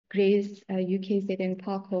Gray's UKZN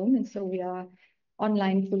Park Home, and so we are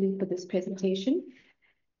online fully for this presentation.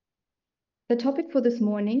 The topic for this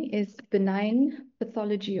morning is benign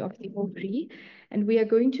pathology of the ovary, and we are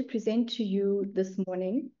going to present to you this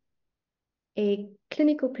morning a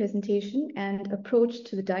clinical presentation and approach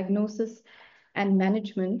to the diagnosis and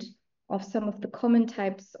management of some of the common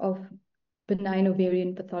types of benign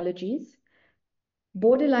ovarian pathologies.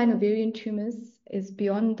 Borderline ovarian tumors is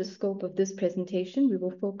beyond the scope of this presentation. We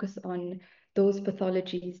will focus on those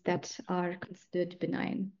pathologies that are considered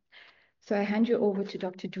benign. So I hand you over to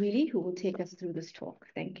Dr. Dweeli, who will take us through this talk.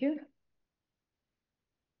 Thank you.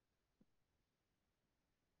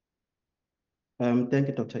 Thank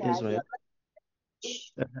you, Dr. Israel.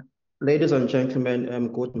 Ladies and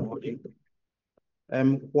gentlemen, good morning.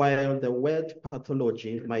 While the word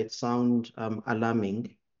pathology might sound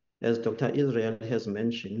alarming, as Dr. Israel has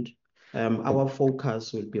mentioned, our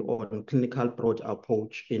focus will be on clinical broad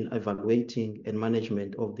approach in evaluating and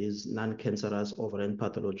management of these non-cancerous ovarian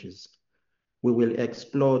pathologies. We will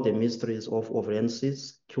explore the mysteries of ovarian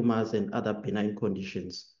cysts, tumors, and other benign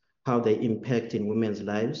conditions, how they impact in women's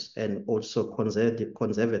lives, and also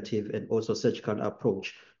conservative and also surgical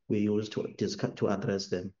approach we use to address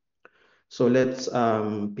them. So let's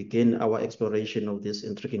begin our exploration of these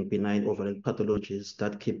intriguing benign ovarian pathologies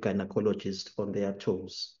that keep gynecologists on their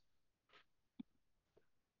toes.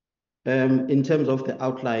 In terms of the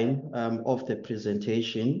outline of the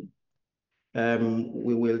presentation,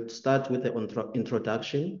 we will start with the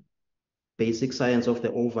introduction, basic science of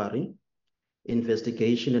the ovary,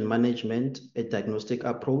 investigation and management, a diagnostic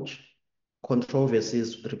approach,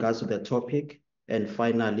 controversies with regards to the topic, and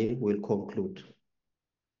finally, we'll conclude.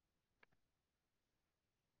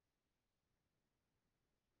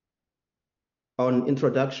 On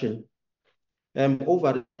introduction,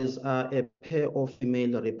 ovaries are a pair of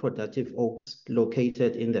female reproductive organs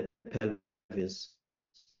located in the pelvis,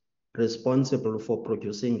 responsible for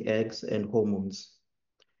producing eggs and hormones.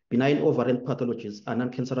 Benign ovarian pathologies are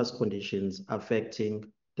non-cancerous conditions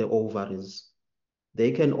affecting the ovaries. They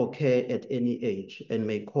can occur at any age and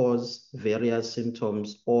may cause various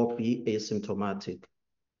symptoms or be asymptomatic.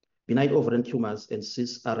 Benign ovarian tumors and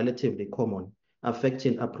cysts are relatively common,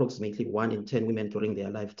 affecting approximately 1 in 10 women during their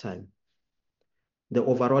lifetime. The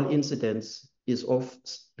overall incidence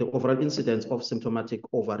of symptomatic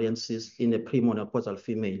ovarian cysts in a premenopausal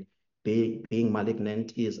female being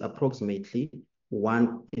malignant is approximately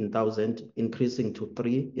 1 in 1,000, increasing to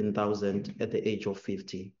 3 in 1,000 at the age of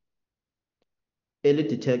 50. Early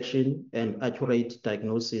detection and accurate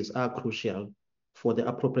diagnosis are crucial for the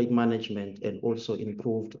appropriate management and also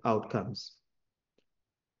improved outcomes.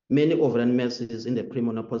 Many ovarian masses in the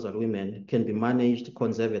premenopausal women can be managed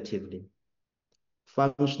conservatively.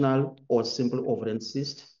 Functional or simple ovarian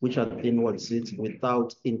cysts, which are thin walled cysts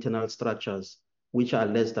without internal structures, which are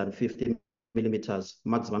less than 50 millimeters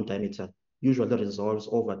maximum diameter, usually resolves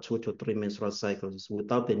over 2 to 3 menstrual cycles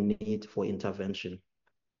without the need for intervention.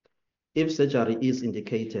 If surgery is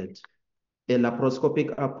indicated, a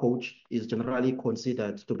laparoscopic approach is generally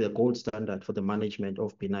considered to be a gold standard for the management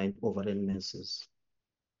of benign ovarian masses.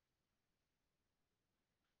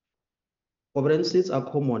 Ovarian cysts are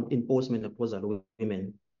common in postmenopausal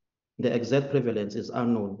women. The exact prevalence is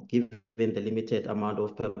unknown given the limited amount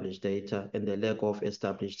of published data and the lack of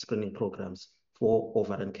established screening programs for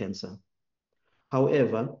ovarian cancer.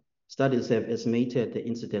 However, studies have estimated the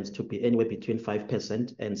incidence to be anywhere between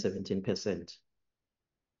 5% and 17%.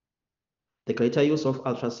 The greater use of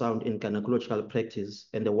ultrasound in gynecological practice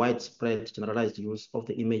and the widespread generalized use of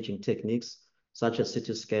the imaging techniques such as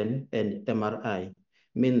CT scan and MRI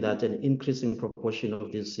mean that an increasing proportion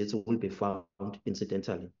of these cysts will be found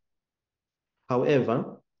incidentally.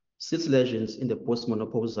 However, cyst lesions in the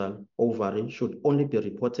postmenopausal ovary should only be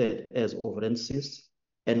reported as ovarian cysts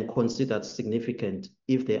and considered significant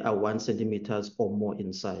if they are 1 centimeter or more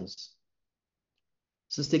in size.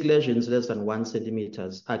 Cystic lesions less than 1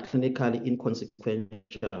 centimeter are clinically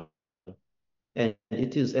inconsequential, and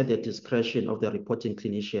it is at the discretion of the reporting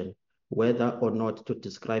clinician whether or not to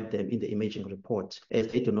describe them in the imaging report, as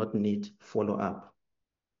they do not need follow-up.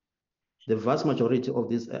 The vast majority of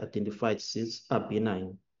these identified cysts are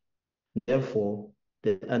benign. Therefore,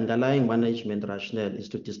 the underlying management rationale is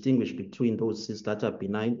to distinguish between those cysts that are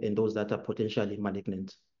benign and those that are potentially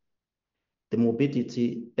malignant. The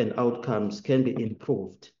morbidity and outcomes can be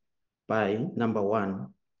improved by, number 1,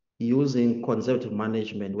 using conservative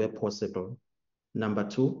management where possible. Number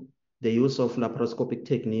 2, the use of laparoscopic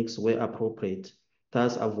techniques where appropriate,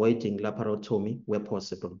 thus avoiding laparotomy where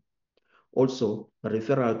possible. Also,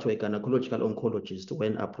 referral to a gynecological oncologist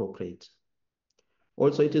when appropriate.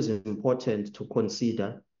 Also, it is important to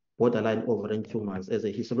consider borderline ovarian tumors as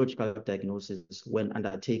a histological diagnosis when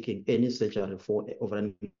undertaking any surgery for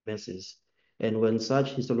ovarian masses. And when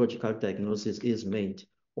such histological diagnosis is made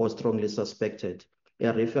or strongly suspected,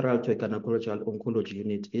 a referral to a gynecological oncology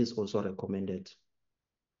unit is also recommended.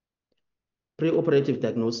 Preoperative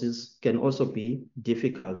diagnosis can also be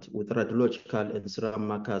difficult with radiological and serum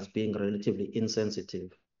markers being relatively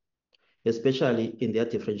insensitive, especially in their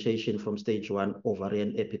differentiation from stage 1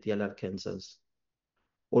 ovarian epithelial cancers.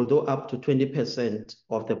 Although up to 20%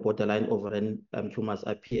 of the borderline ovarian tumors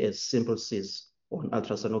appear as simple cysts on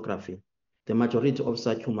ultrasonography, the majority of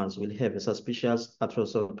such tumors will have a suspicious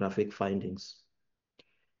ultrasonographic findings.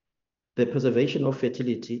 The preservation of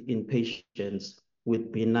fertility in patients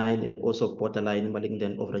with benign and also borderline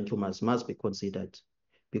malignant ovarian tumors must be considered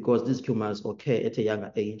because these tumors occur at a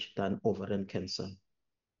younger age than ovarian cancer.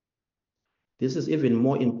 This is even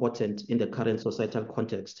more important in the current societal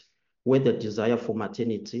context, where the desire for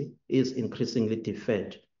maternity is increasingly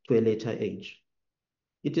deferred to a later age.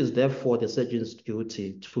 It is therefore the surgeon's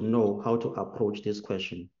duty to know how to approach this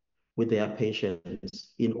question with their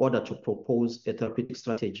patients in order to propose a therapeutic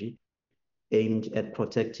strategy aimed at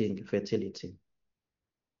protecting fertility.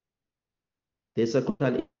 The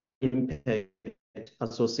secondary impact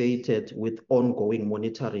associated with ongoing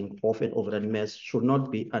monitoring of an ovarian mass should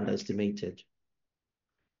not be underestimated.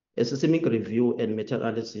 A systemic review and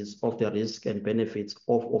meta-analysis of the risk and benefits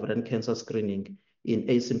of ovarian cancer screening in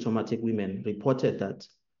asymptomatic women reported that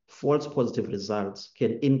false positive results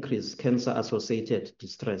can increase cancer-associated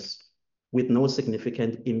distress with no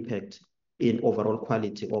significant impact in overall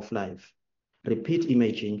quality of life. Repeat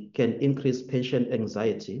imaging can increase patient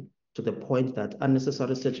anxiety to the point that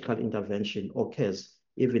unnecessary surgical intervention occurs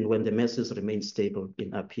even when the masses remain stable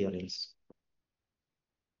in appearance.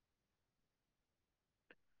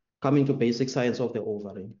 Coming to basic science of the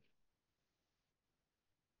ovary.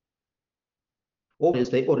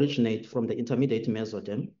 Ovaries, they originate from the intermediate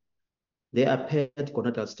mesoderm. They are paired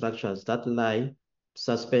gonadal structures that lie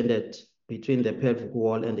suspended between the pelvic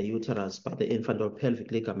wall and the uterus by the infundal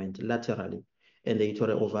pelvic ligament laterally and the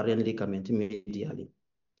uteroovarian ligament medially.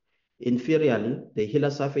 Inferiorly, the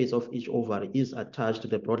hilar surface of each ovary is attached to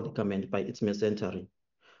the broad ligament by its mesentery,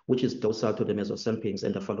 which is dorsal to the mesosymphyx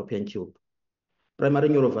and the fallopian tube. Primary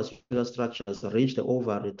neurovascular structures reach the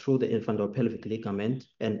ovary through the infundal pelvic ligament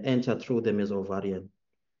and enter through the mesoovarian.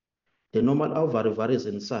 The normal ovary varies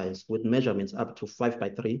in size with measurements up to 5 by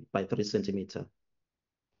 3 by 3 centimeter.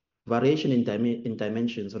 Variation in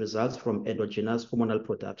dimensions results from endogenous hormonal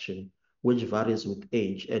production, which varies with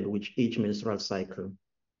age and with each menstrual cycle.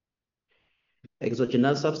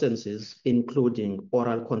 Exogenous substances, including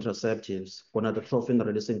oral contraceptives,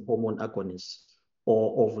 gonadotropin-releasing hormone agonists,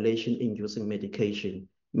 or ovulation-inducing medication,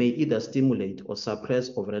 may either stimulate or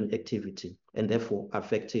suppress ovarian activity and therefore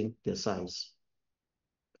affecting the size.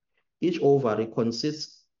 Each ovary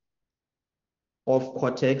consists of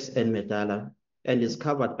cortex and medulla and is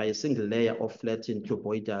covered by a single layer of flattened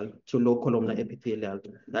cuboidal to low columnar epithelial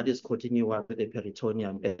that is continuous with the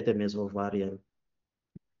peritoneum at the mesoovarian.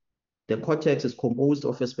 The cortex is composed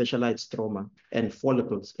of a specialized stroma and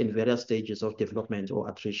follicles in various stages of development or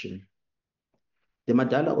attrition. The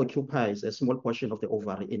medulla occupies a small portion of the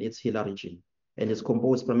ovary in its hilar region and is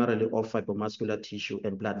composed primarily of fibromuscular tissue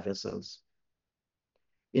and blood vessels.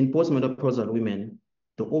 In postmenopausal women,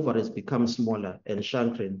 the ovaries become smaller and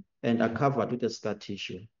shrunken and are covered with a scar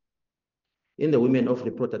tissue. In the women of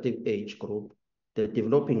reproductive age group, the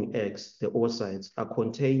developing eggs, the oocytes, are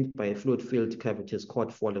contained by fluid-filled cavities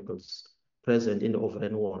called follicles present in the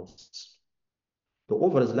ovarian walls. The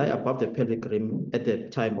ovaries lie above the pelvic rim at the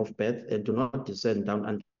time of birth and do not descend down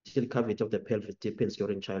until cavity of the pelvis deepens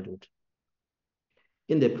during childhood.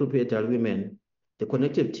 In the prepubertal women, the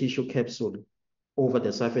connective tissue capsule over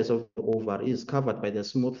the surface of the ovary is covered by the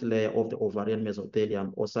smooth layer of the ovarian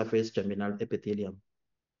mesothelium or surface germinal epithelium.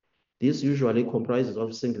 This usually comprises of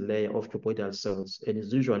a single layer of cuboidal cells and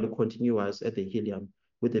is usually continuous at the hilum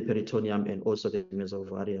with the peritoneum and also the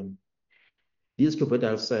mesoovarium. These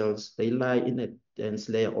cuboidal cells, they lie in a dense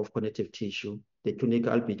layer of connective tissue, the tunica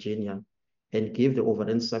albuginea, and give the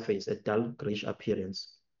ovarian surface a dull grayish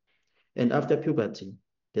appearance. And after puberty,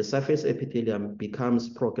 the surface epithelium becomes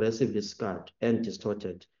progressively scarred and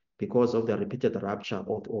distorted because of the repeated rupture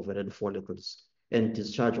of the ovarian follicles and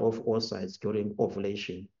discharge of oocytes during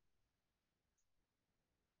ovulation.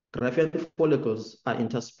 Graphian follicles are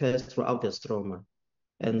interspersed throughout the stroma,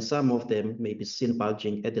 and some of them may be seen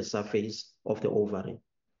bulging at the surface of the ovary.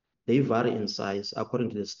 They vary in size according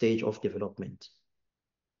to the stage of development.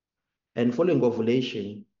 And following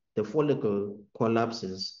ovulation, the follicle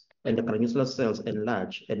collapses and the granular cells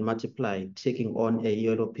enlarge and multiply, taking on a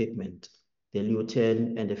yellow pigment, the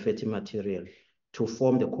lutein and the fatty material, to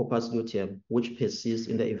form the corpus luteum, which persists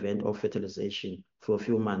in the event of fertilization for a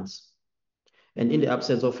few months. And in the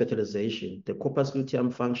absence of fertilization, the corpus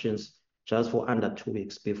luteum functions just for under 2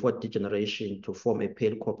 weeks before degeneration to form a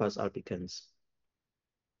pale corpus albicans.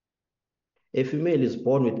 A female is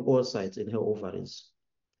born with oocytes in her ovaries.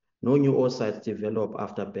 No new oocytes develop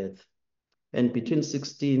after birth. And between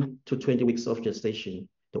 16 to 20 weeks of gestation,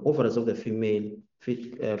 the ovaries of the female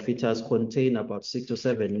fetus contain about 6 to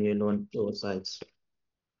 7 million oocytes.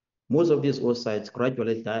 Most of these oocytes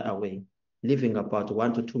gradually die away, leaving about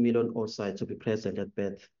 1 to 2 million oocytes to be present at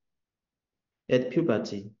birth. At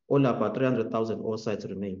puberty, only about 300,000 oocytes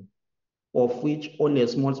remain, of which only a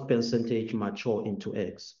small percentage mature into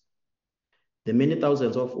eggs. The many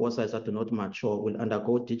thousands of oocytes that do not mature will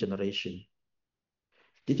undergo degeneration.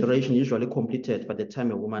 Degeneration usually completed by the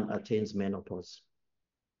time a woman attains menopause.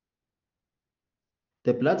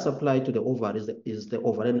 The blood supply to the ovary is the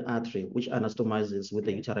ovarian artery, which anastomizes with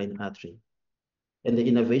the uterine artery. And the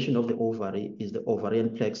innervation of the ovary is the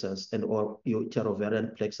ovarian plexus and or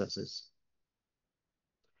uterovarian plexuses.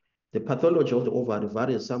 The pathology of the ovary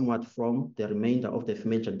varies somewhat from the remainder of the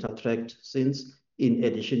female genital tract, since in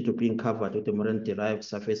addition to being covered with the membrane-derived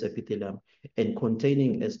surface epithelium and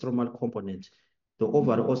containing a stromal component, the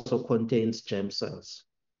ovary also contains germ cells.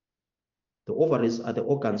 The ovaries are the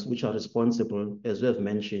organs which are responsible, as we have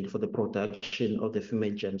mentioned, for the production of the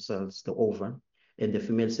female germ cells, the ova, and the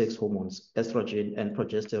female sex hormones, estrogen and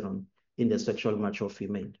progesterone, in the sexual mature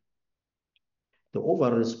female. The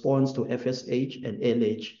ovary responds to FSH and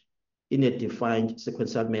LH in a defined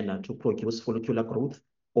sequential manner to produce follicular growth,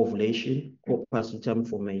 ovulation, corpus luteum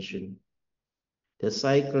formation. The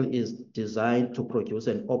cycle is designed to produce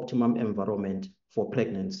an optimum environment for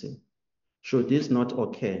pregnancy. Should this not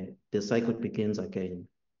occur, the cycle begins again.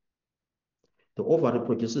 The ovary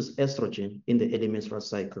produces estrogen in the early menstrual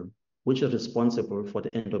cycle, which is responsible for the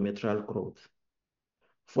endometrial growth.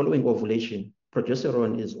 Following ovulation,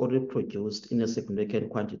 progesterone is already produced in significant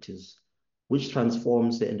quantities, which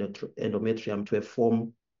transforms the endometrium to a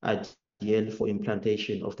form ideal for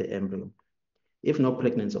implantation of the embryo. If no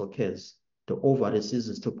pregnancy occurs, the ovary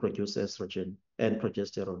ceases to produce estrogen and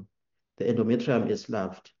progesterone. The endometrium is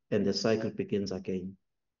loved and the cycle begins again.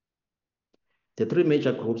 The three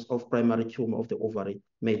major groups of primary tumor of the ovary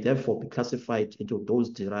may therefore be classified into those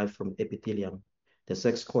derived from epithelium, the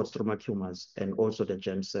sex cord stromal tumors, and also the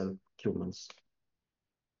germ cell tumors.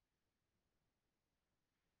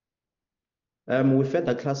 We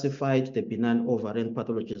further classified the benign ovarian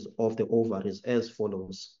pathologies of the ovaries as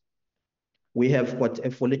follows. We have got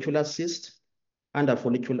a follicular cyst,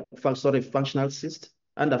 functional cyst.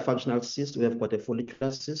 Under functional cyst, we have got a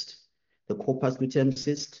follicular cyst, the corpus luteum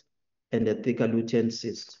cyst, and the thicker lutein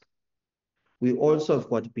cyst. We also have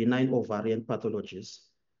got benign ovarian pathologies.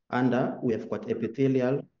 We have got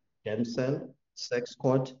epithelial, germ cell, sex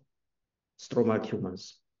cord, stromal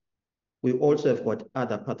tumors. We also have got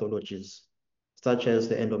other pathologies, such as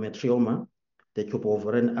the endometrioma, the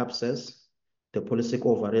tubo-ovarian abscess, the polycystic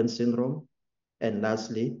ovarian syndrome, and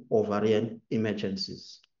lastly, ovarian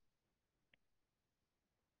emergencies.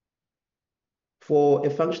 For a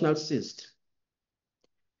functional cyst,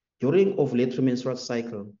 during ovulatory menstrual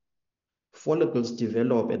cycle, follicles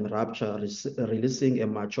develop and rupture, releasing a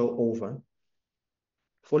mature ova.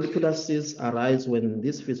 Follicular cysts arise when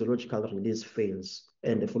this physiological release fails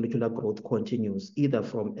and the follicular growth continues, either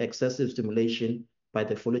from excessive stimulation by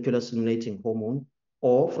the follicular stimulating hormone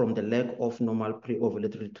or from the lack of normal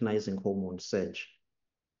pre-ovulatory luteinizing hormone, SERG.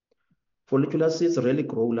 Follicular cysts rarely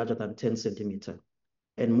grow larger than 10 centimeters,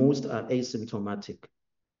 and most are asymptomatic.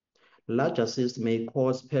 Larger cysts may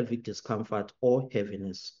cause pelvic discomfort or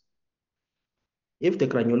heaviness. If the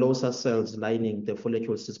granulosa cells lining the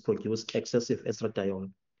follicle cysts produce excessive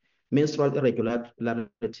estradiol, menstrual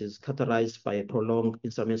irregularities characterized by a prolonged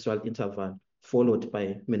intermenstrual interval followed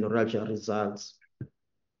by menorrhagia results.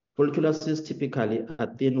 Follicular cysts typically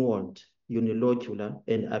are thin-walled, unilocular,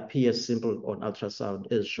 and appear simple on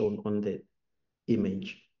ultrasound as shown on the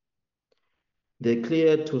image. The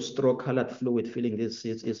clear to straw colored fluid filling these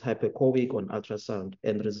cysts is hyperchoic on ultrasound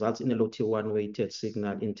and results in a low T1 weighted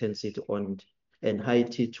signal intensity and high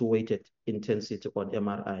T2 weighted intensity on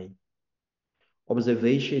MRI.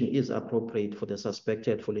 Observation is appropriate for the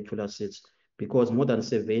suspected follicular cysts because more than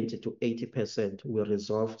 70 to 80% will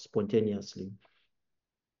resolve spontaneously.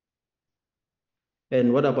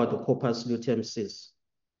 And what about the corpus luteum cysts?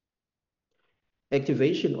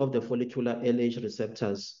 Activation of the follicular LH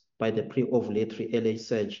receptors by the pre-ovulatory LH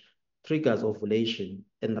surge triggers ovulation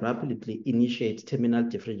and rapidly initiates terminal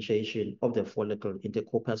differentiation of the follicle into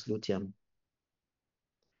corpus luteum.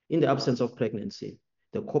 In the absence of pregnancy,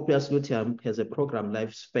 the corpus luteum has a programmed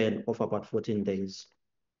lifespan of about 14 days.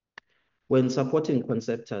 When supporting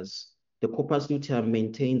conceptors, the corpus luteum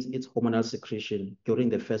maintains its hormonal secretion during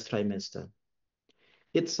the first trimester.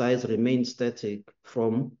 Its size remains static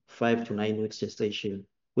from 5 to 9 weeks gestation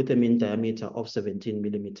with a mean diameter of 17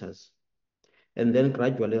 millimeters, and then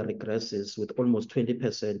gradually regresses with almost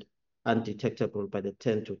 20% undetectable by the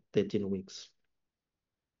 10 to 13 weeks.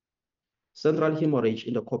 Central hemorrhage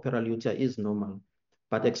in the corporal lutea is normal,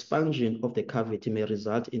 but expansion of the cavity may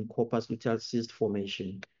result in corpus luteal cyst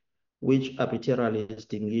formation, which arbitrarily is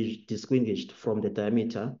distinguished from the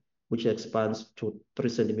diameter, which expands to 3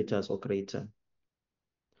 centimeters or greater.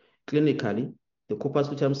 Clinically, the corpus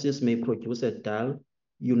luteum cyst may produce a dull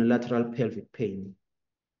unilateral pelvic pain,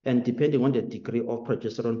 and depending on the degree of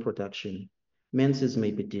progesterone production, menses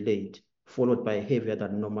may be delayed, followed by a heavier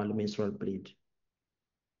than normal menstrual bleed.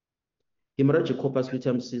 Hemorrhagic corpus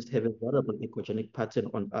luteum cysts have a variable echogenic pattern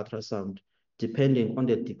on ultrasound, depending on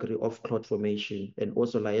the degree of clot formation and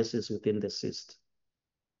also lysis within the cyst.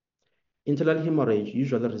 Internal hemorrhage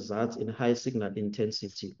usually results in high signal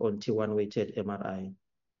intensity on T1 weighted MRI.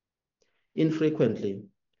 Infrequently,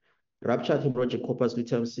 ruptured hemorrhagic corpus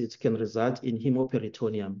luteum cysts can result in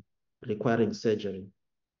hemoperitoneum requiring surgery.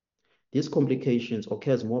 These complications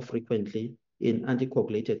occurs more frequently in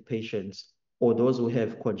anticoagulated patients or those who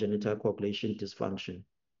have congenital coagulation dysfunction.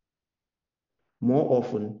 More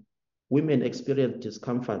often, women experience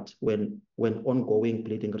discomfort when ongoing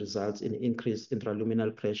bleeding results in increased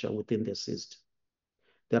intraluminal pressure within the cyst.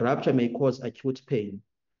 The rupture may cause acute pain,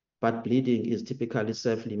 but bleeding is typically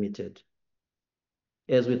self-limited.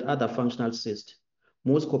 As with other functional cysts,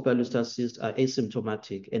 most corpus cysts are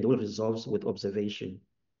asymptomatic and will resolve with observation.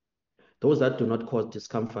 Those that do not cause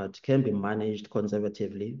discomfort can be managed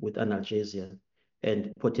conservatively with analgesia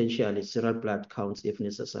and potentially serial blood counts if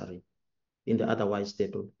necessary in the otherwise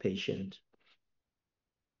stable patient.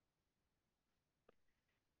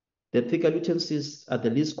 The thicke cysts are the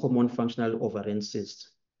least common functional ovarian cysts.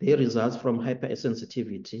 They result from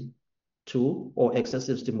hypersensitivity to or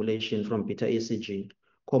excessive stimulation from beta-ACG,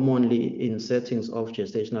 commonly in settings of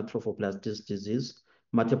gestational trophoblastic disease,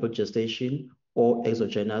 multiple gestation, or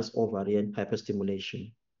exogenous ovarian hyperstimulation.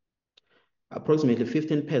 Approximately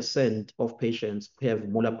 15% of patients who have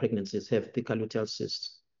molar pregnancies have thicke luteal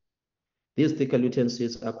cysts. These thicke luteal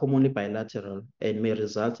cysts are commonly bilateral and may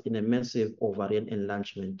result in a massive ovarian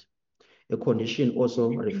enlargement, a condition also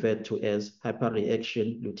referred to as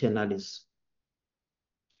hyperreaction luteinalis.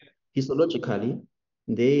 Histologically,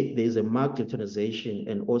 there is a marked luteinization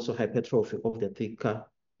and also hypertrophy of the thicke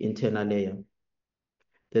internal layer.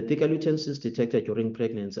 The thicke luteal cysts detected during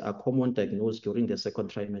pregnancy are commonly diagnosed during the second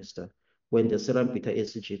trimester when the serum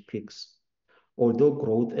beta-ACG peaks, although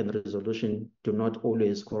growth and resolution do not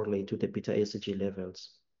always correlate to the beta-ACG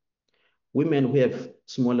levels. Women who have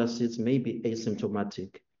smaller cysts may be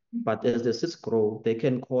asymptomatic, but as the cysts grow, they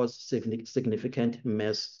can cause significant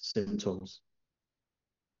mass symptoms.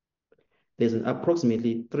 There's an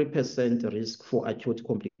approximately 3% risk for acute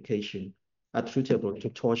complication attributable to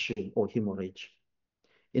torsion or hemorrhage.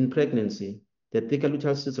 In pregnancy, the thicke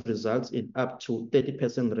luteal cyst results in up to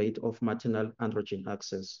 30% rate of maternal androgen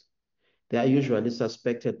access. They are usually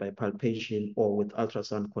suspected by palpation or with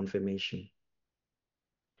ultrasound confirmation.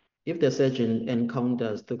 If the surgeon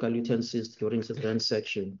encounters thicke luteal cyst during cesarean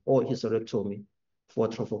section or hysterectomy for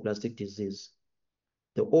trophoblastic disease,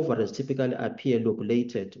 the ovaries typically appear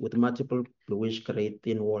lobulated with multiple bluish-gray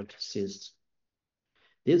thin-walled cysts.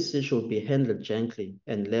 These cysts should be handled gently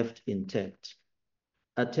and left intact.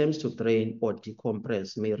 Attempts to drain or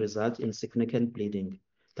decompress may result in significant bleeding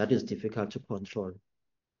that is difficult to control.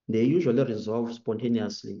 They usually resolve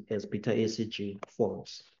spontaneously as beta-ACG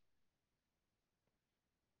falls.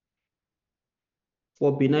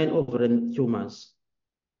 For benign ovarian tumors,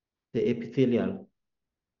 the epithelial,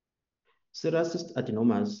 serous cyst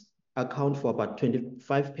adenomas account for about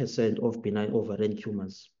 25% of benign ovarian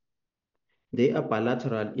tumors. They are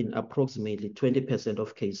bilateral in approximately 20%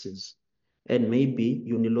 of cases and may be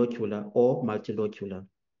unilocular or multilocular.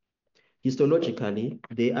 Histologically,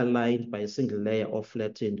 they are lined by a single layer of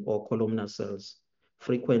flattened or columnar cells,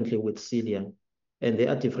 frequently with cilia, and they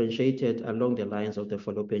are differentiated along the lines of the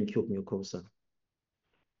fallopian tube mucosa.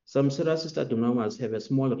 Some serous cyst adenomas have a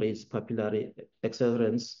small raised papillary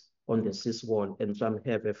excrescence on the cyst wall, and some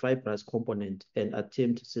have a fibrous component and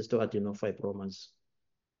attenuated cystoadenofibromas.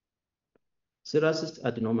 Serous cyst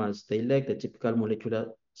adenomas, they lack the typical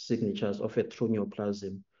molecular signatures of a true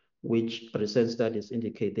neoplasm, which recent studies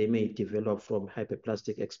indicate they may develop from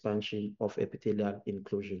hyperplastic expansion of epithelial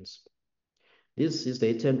inclusions. These cysts,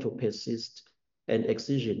 they tend to persist, and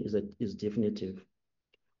excision is definitive.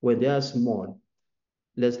 When they are small,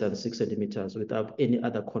 less than 6 centimeters, without any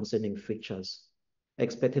other concerning features,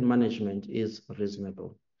 expected management is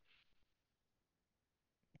reasonable.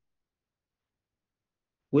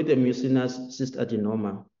 With the mucinous cyst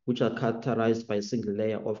adenoma, which are characterized by a single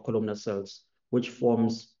layer of columnar cells, which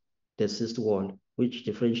forms the cyst wall, which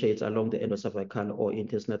differentiates along the endocervical or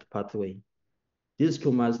intestinal pathway. These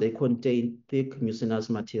tumors, they contain thick mucinous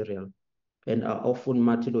material and are often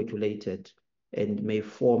multiloculated and may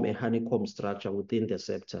form a honeycomb structure within the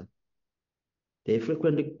septa. They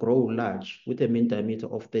frequently grow large with a mean diameter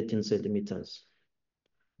of 13 centimeters.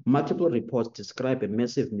 Multiple reports describe a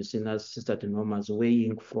massive mucinous cystadenomas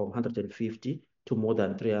weighing from 150 to more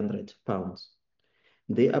than 300 pounds.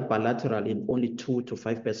 They are bilateral in only 2 to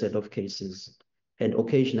 5% of cases and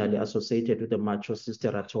occasionally associated with the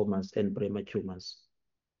macrocysтерatomas and Bremer tumors.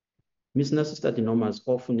 Mucinous cystadenomas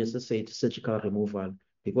often necessitate surgical removal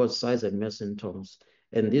because size and mass symptoms,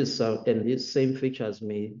 and these same features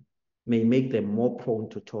may make them more prone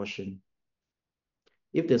to torsion.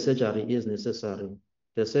 If the surgery is necessary,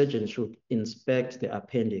 the surgeon should inspect the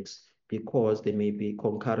appendix because there may be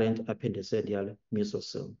concurrent appendiceal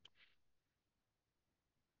mesocele.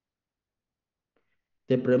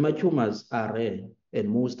 The Bremer tumors are rare and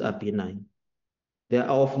most are benign. They are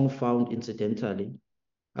often found incidentally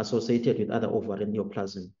associated with other ovarian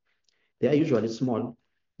neoplasm. They are usually small,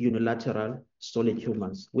 unilateral, solid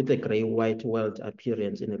tumors with a gray-white welt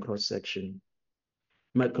appearance in a cross-section.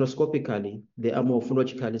 Microscopically, they are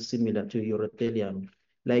morphologically similar to urothelium,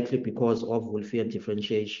 likely because of Wolffian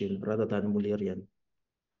differentiation rather than Mullerian.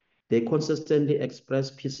 They consistently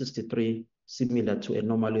express p63 similar to a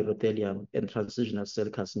normal urothelium and transitional cell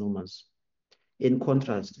carcinomas. In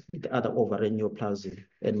contrast, the other ovarian neoplasm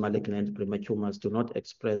and malignant Bremer tumors do not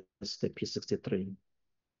express the p63.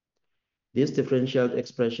 This differential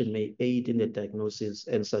expression may aid in the diagnosis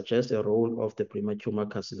and suggest a role of the Bremer tumor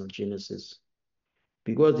carcinogenesis.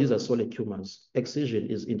 Because these are solid tumors, excision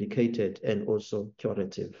is indicated and also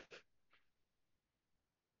curative.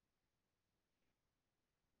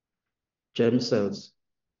 Germ cells.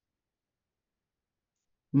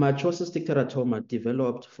 Macrocystic teratoma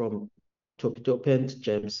developed from topidopent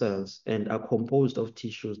germ cells and are composed of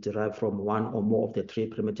tissues derived from one or more of the 3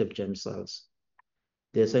 primitive germ cells.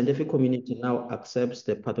 The scientific community now accepts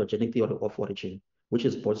the pathogenic theory of origin, which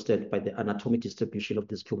is bolstered by the anatomic distribution of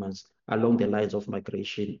these tumors along the lines of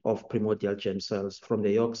migration of primordial germ cells from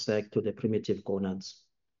the yolk sac to the primitive gonads.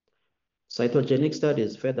 Cytogenic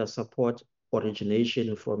studies further support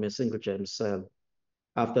origination from a single germ cell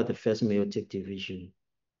after the first meiotic division.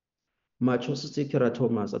 Macrocystic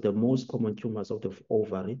teratomas are the most common tumors of the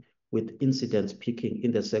ovary, with incidence peaking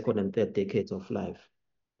in the 2nd and 3rd decades of life.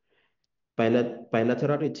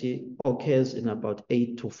 Bilaterality occurs in about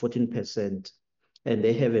 8 to 14%, and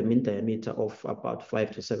they have a mean diameter of about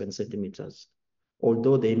 5 to 7 centimeters,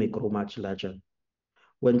 although they may grow much larger.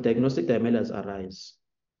 When diagnostic diamelas arise,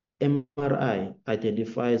 MRI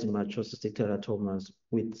identifies macrocystic teratomas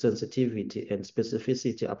with sensitivity and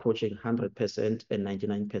specificity approaching 100% and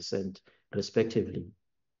 99%, respectively.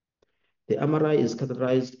 The MRI is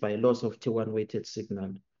characterized by loss of T1 weighted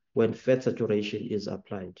signal when fat saturation is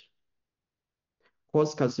applied.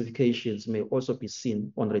 Cause calcifications may also be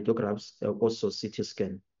seen on radiographs and also CT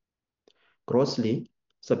scan. Grossly,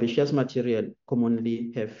 sebaceous material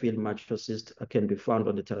commonly have filled macrocyst can be found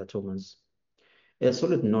on the teratomas. A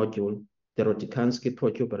solid nodule, the Rodicansky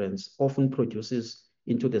protuberance, often produces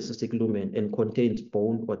into the cystic lumen and contains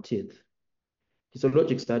bone or teeth.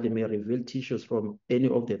 Histologic study may reveal tissues from any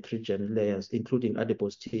of the 3 germ layers, including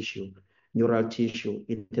adipose tissue, neural tissue,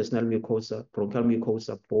 intestinal mucosa, bronchial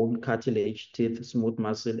mucosa, bone, cartilage, teeth, smooth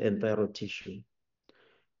muscle, and thyroid tissue.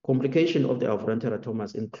 Complications of the ovarian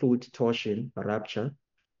teratomas include torsion, rupture,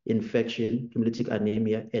 infection, hemolytic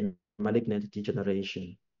anemia, and malignant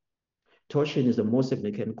degeneration. Torsion is the most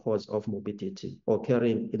significant cause of morbidity,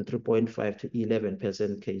 occurring in 3.5 to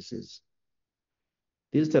 11% cases.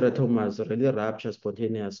 These teratomas really rupture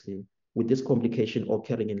spontaneously, with this complication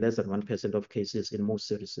occurring in less than 1% of cases in most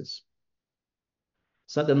series.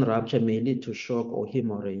 Sudden rupture may lead to shock or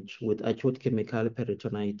hemorrhage with acute chemical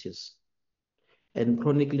peritonitis. And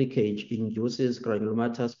chronic leakage induces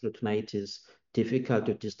granulomatous peritonitis, difficult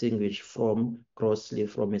to distinguish grossly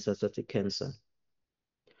from metastatic cancer.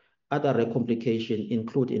 Other rare complications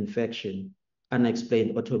include infection,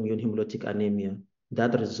 unexplained autoimmune hemolytic anemia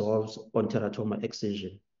that resolves on teratoma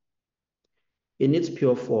excision. In its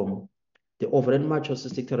pure form, The ovarian mature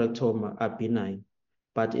cystic teratoma are benign,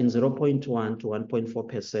 but in 0.1 to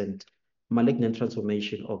 1.4%, malignant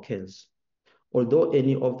transformation occurs. Although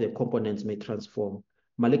any of the components may transform,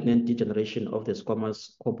 malignant degeneration of the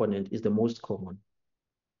squamous component is the most common.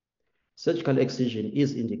 Surgical excision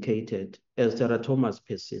is indicated as teratomas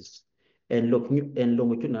persist, and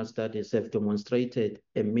longitudinal studies have demonstrated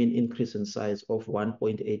a mean increase in size of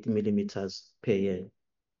 1.8 millimeters per year.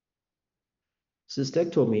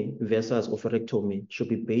 Cystectomy versus oophorectomy should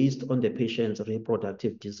be based on the patient's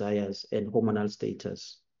reproductive desires and hormonal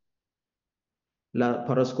status.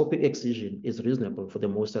 Laparoscopic excision is reasonable for the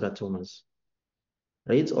most teratomas.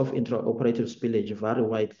 Rates of intraoperative spillage vary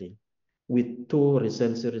widely, with 2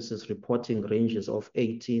 recent series reporting ranges of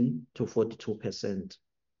 18 to 42%.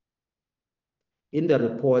 In the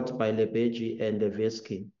report by Lebeji and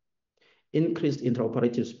Levesky, increased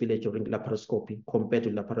intraoperative spillage during laparoscopy compared to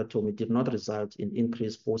laparotomy did not result in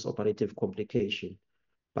increased post-operative complication,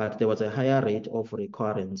 but there was a higher rate of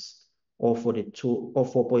recurrence of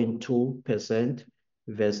 4.2%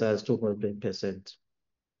 versus 2.3%.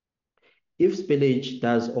 If spillage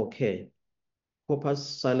does occur,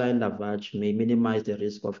 corpus saline lavage may minimize the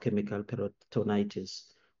risk of chemical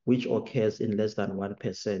peritonitis, which occurs in less than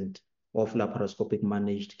 1% of laparoscopic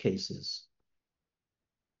managed cases.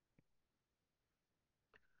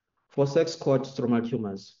 For sex-cord stromal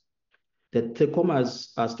tumors, the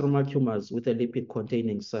trichomas are stromal tumors with a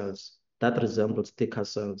lipid-containing cells that resemble thicker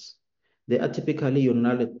cells. They are typically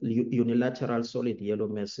unilateral solid yellow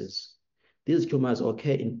masses. These tumors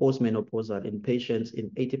occur in postmenopausal in patients in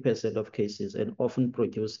 80% of cases and often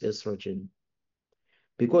produce estrogen.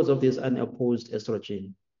 Because of this unopposed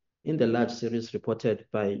estrogen, in the large series reported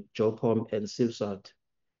by Jopom and Silsart,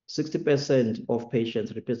 60% of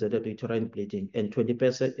patients represented uterine bleeding and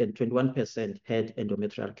 20% and 21% had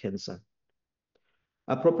endometrial cancer.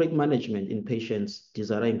 Appropriate management in patients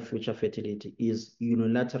desiring future fertility is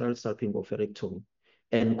unilateral salpingo-oophorectomy,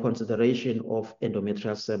 and consideration of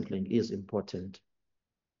endometrial sampling is important.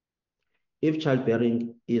 If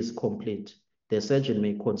childbearing is complete, the surgeon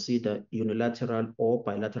may consider unilateral or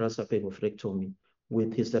bilateral salpingo-oophorectomy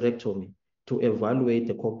with hysterectomy to evaluate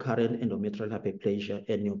the concurrent endometrial hyperplasia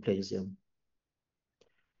and neoplasia.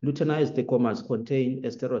 Luteinized trichomas contain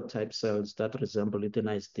stereotype cells that resemble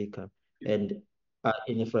luteinized theca and are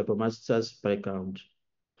in a fibromatous background.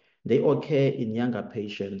 They occur in younger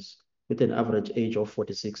patients with an average age of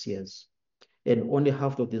 46 years, and only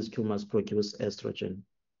half of these tumors produce estrogen.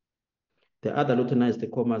 The other luteinized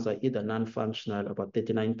trichomas are either non-functional, about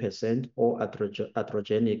 39%, or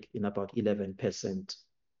atrogenic in about 11%.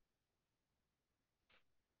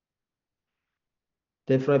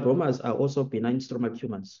 The fibromas are also benign stromal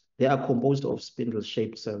tumors. They are composed of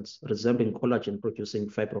spindle-shaped cells resembling collagen-producing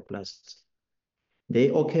fibroblasts. They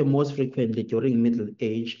occur most frequently during middle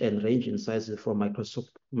age and range in sizes from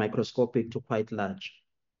microscopic to quite large.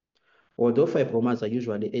 Although fibromas are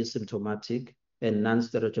usually asymptomatic and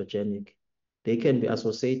non-steroidogenic, they can be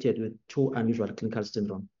associated with 2 unusual clinical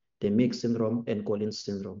syndromes, the mixed syndrome and Collins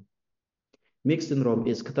syndrome. Mixed syndrome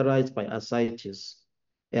is characterized by ascites,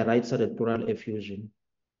 a right-sided pleural effusion,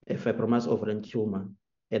 a fibromas ovarian tumor,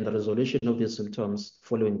 and the resolution of these symptoms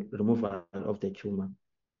following removal of the tumor.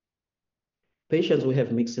 Patients who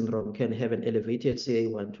have mixed syndrome can have an elevated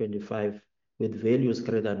CA-125 with values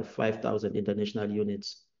greater than 5,000 international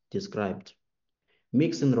units described.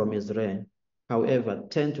 Mixed syndrome is rare. However,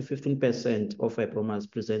 10 to 15% of fibromas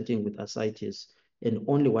presenting with ascites and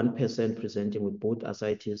only 1% presenting with both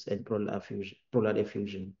ascites and pleural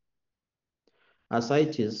effusion.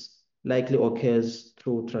 Ascites likely occurs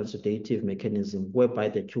through transudative mechanism, whereby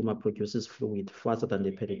the tumor produces fluid faster than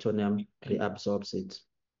the peritoneum reabsorbs it.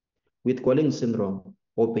 With Collins syndrome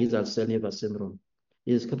or basal cell nevi syndrome,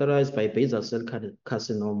 it is characterized by basal cell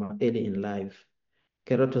carcinoma early in life,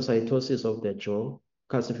 keratocytosis of the jaw,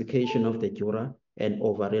 calcification of the dura, and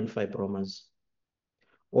ovarian fibromas.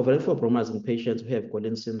 Ovarian fibromas in patients who have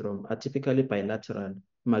Collins syndrome are typically bilateral,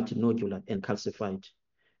 multinodular, and calcified.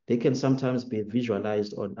 They can sometimes be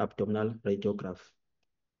visualized on abdominal radiograph.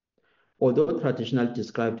 Although traditionally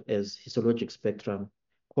described as histologic spectrum,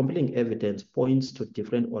 compelling evidence points to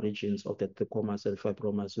different origins of the trichomas and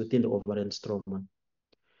fibromas within the ovarian stroma.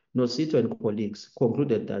 Nocito and colleagues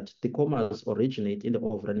concluded that trichomas originate in the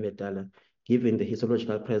ovarian medulla, given the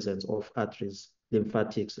histological presence of arteries,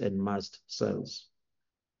 lymphatics, and mast cells.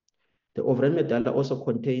 The ovarian medulla also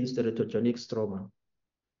contains teratogenic stroma.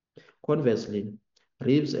 Conversely,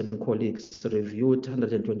 Reeves and colleagues reviewed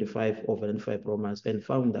 125 ovarian fibromas and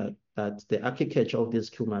found that the architecture of these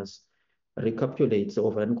tumors recapitulates the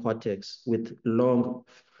ovarian cortex with long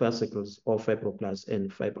fascicles of fibroblasts and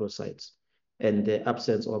fibrocytes, and the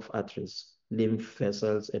absence of arteries, lymph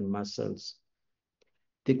vessels, and muscles.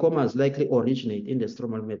 Thecomas likely originate in the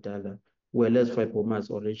stromal medulla, whereas fibromas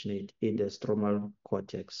originate in the stromal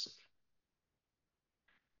cortex.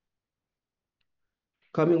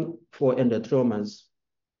 Coming for endometriomas,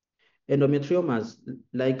 endometriomas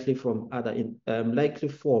likely form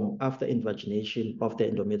after invagination of the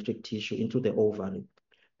endometric tissue into the ovary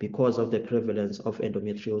because of the prevalence of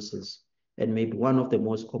endometriosis and may be one of the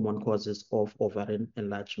most common causes of ovarian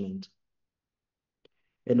enlargement.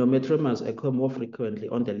 Endometriomas occur more frequently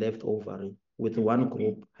on the left ovary, with one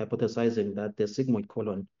group hypothesizing that the sigmoid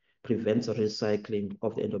colon prevents recycling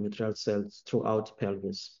of the endometrial cells throughout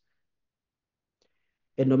pelvis.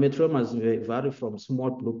 Endometriomas may vary from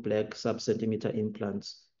small blue-black sub-centimeter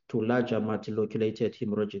implants to larger multiloculated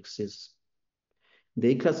hemorrhagic cysts.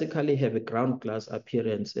 They classically have a ground glass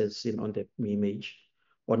appearance as seen on the image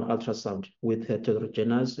on ultrasound with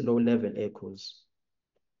heterogeneous low-level echoes.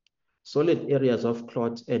 Solid areas of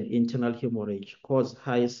clot and internal hemorrhage cause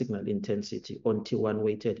high signal intensity on T1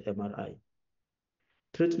 weighted MRI.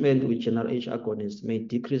 Treatment with GnRH agonists may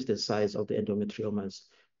decrease the size of the endometriomas,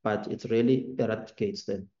 but it rarely eradicates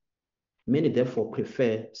them. Many therefore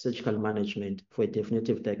prefer surgical management for a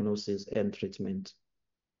definitive diagnosis and treatment.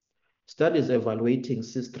 Studies evaluating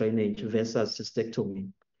cyst drainage versus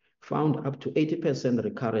cystectomy found up to 80%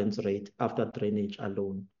 recurrence rate after drainage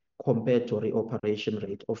alone, compared to a reoperation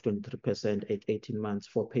rate of 23% at 18 months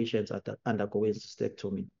for patients undergoing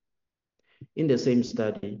cystectomy. In the same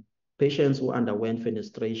study, patients who underwent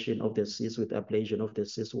fenestration of the cyst with ablation of the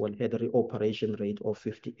cyst wall had a reoperation rate of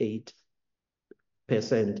 58%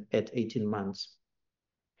 at 18 months.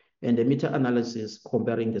 And the meta-analysis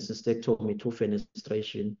comparing the cystectomy to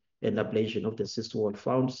fenestration and ablation of the cyst wall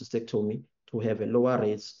found cystectomy to have a lower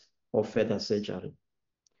rates of further surgery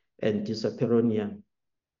and dyspareunia.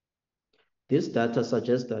 This data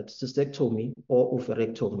suggests that cystectomy or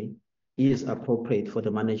oophorectomy is appropriate for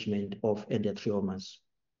the management of endometriomas.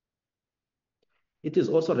 It is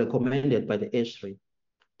also recommended by the ASHRI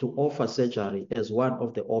to offer surgery as one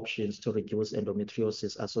of the options to reduce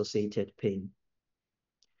endometriosis-associated pain.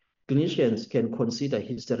 Clinicians can consider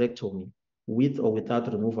hysterectomy with or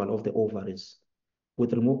without removal of the ovaries,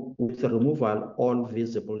 with removal all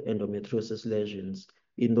visible endometriosis lesions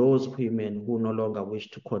in those women who no longer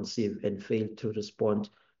wish to conceive and fail to respond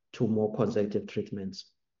to more conservative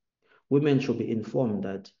treatments. Women should be informed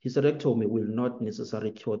that hysterectomy will not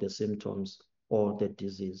necessarily cure the symptoms or the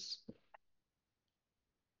disease.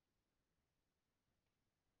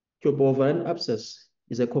 Ovarian abscess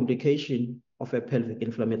is a complication of a pelvic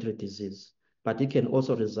inflammatory disease, but it can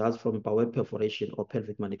also result from bowel perforation or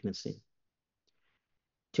pelvic malignancy.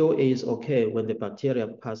 TOAs occur when the bacteria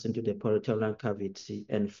pass into the peritoneal cavity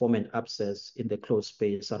and form an abscess in the closed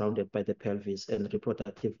space surrounded by the pelvis and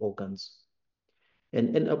reproductive organs.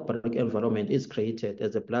 An anabolic environment is created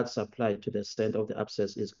as the blood supply to the center of the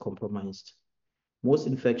abscess is compromised. Most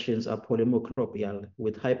infections are polymicrobial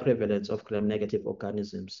with high prevalence of gram-negative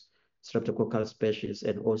organisms, streptococcal species,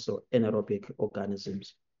 and also anaerobic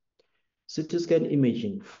organisms. CT scan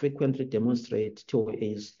imaging frequently demonstrates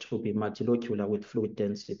TOAs to be multilocular with fluid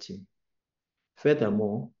density.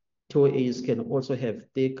 Furthermore, TOAs can also have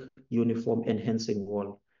thick, uniform enhancing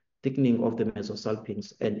wall, thickening of the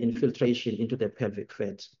mesosalpinx, and infiltration into the pelvic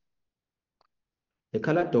fat. The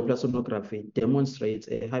color Doppler sonography demonstrates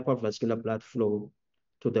a hypervascular blood flow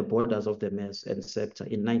to the borders of the mass and septa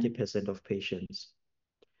in 90% of patients.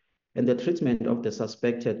 And the treatment of the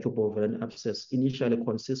suspected tubo-ovarian abscess initially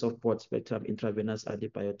consists of broad-spectrum intravenous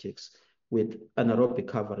antibiotics with anaerobic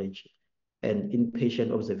coverage and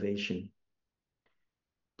inpatient observation.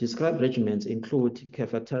 Described regimens include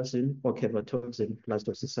ceftriaxone or cefatoxin plus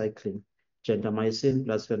doxycycline, gentamicin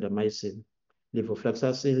plus vancomycin,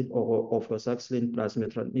 levofloxacin or ofloxacin plus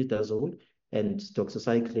metronidazole, and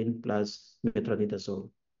doxycycline plus metronidazole.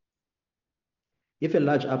 If a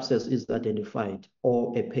large abscess is identified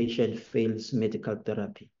or a patient fails medical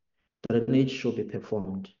therapy, drainage should be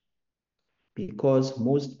performed. Because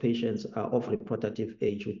most patients are of reproductive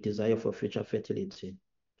age with desire for future fertility,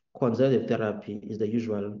 conservative therapy is the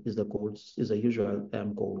usual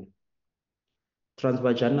goal.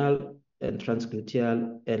 Transvaginal and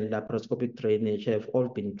transgluteal and laparoscopic drainage have all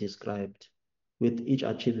been described, with each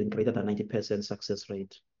achieving greater than 90% success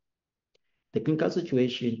rate. The clinical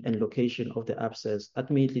situation and location of the abscess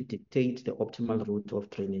ultimately dictate the optimal route of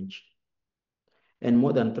drainage. And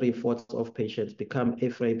more than 3/4 of patients become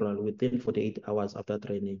afebrile within 48 hours after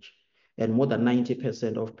drainage, and more than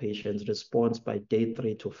 90% of patients respond by day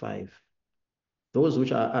 3 to 5. Those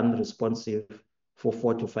which are unresponsive for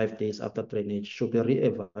 4 to 5 days after drainage should be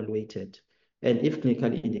re-evaluated and if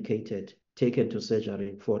clinically indicated, taken to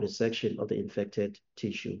surgery for resection of the infected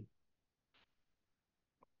tissue.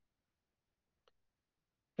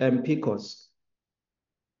 PCOS.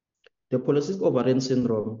 The polycystic ovarian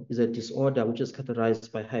syndrome is a disorder which is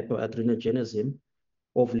characterized by hypoadrenagenism,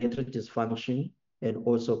 ovulatory dysfunction, and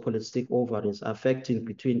also polycystic ovaries, affecting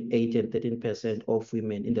between 8 and 13% of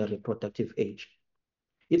women in their reproductive age.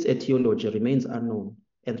 Its etiology remains unknown,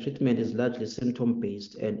 and treatment is largely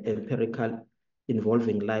symptom-based and empirical,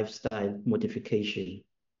 involving lifestyle modification,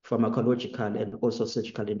 pharmacological, and also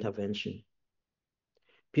surgical intervention.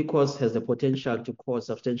 PCOS has the potential to cause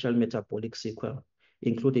substantial metabolic sequelae,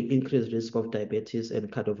 including increased risk of diabetes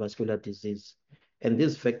and cardiovascular disease. And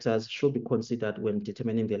these factors should be considered when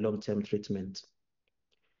determining the long-term treatment.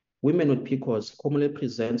 Women with PCOS commonly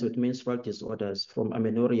present with menstrual disorders from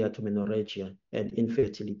amenorrhea to menorrhagia and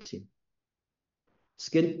infertility.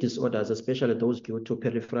 Skin disorders, especially those due to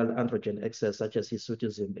peripheral androgen excess, such as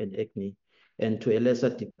hirsutism and acne, and to a lesser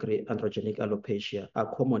degree androgenic alopecia,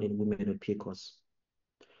 are common in women with PCOS.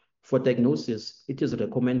 For diagnosis, it is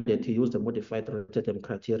recommended to use the modified Rotterdam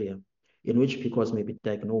criteria, in which PCOS may be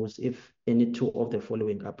diagnosed if any two of the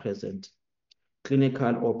following are present: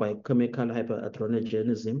 clinical or biochemical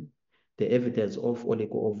hyperadrenagenism, the evidence of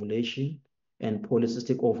oligoovulation, and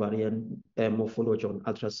polycystic ovarian morphology on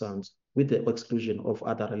ultrasounds, with the exclusion of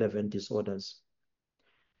other relevant disorders.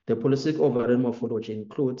 The polycystic ovarian morphology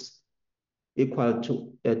includes equal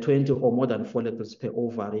to 20 or more than follicles per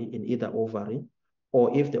ovary in either ovary,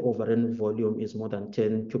 or if the ovarian volume is more than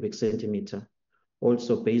 10 cubic centimeter,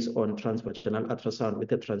 also based on transvaginal ultrasound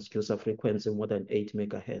with a transducer frequency more than 8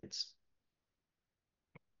 megahertz.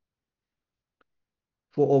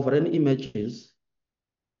 For ovarian images,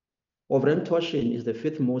 ovarian torsion is the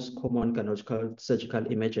fifth most common gynecological surgical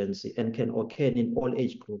emergency and can occur in all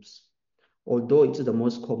age groups, although it is the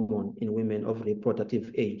most common in women of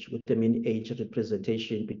reproductive age with the mean age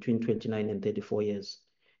representation between 29 and 34 years.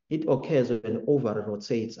 It occurs when ovary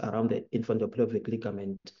rotates around the infundopelvic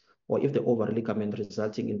ligament, or if the ovary ligament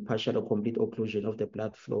resulting in partial or complete occlusion of the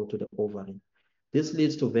blood flow to the ovary. This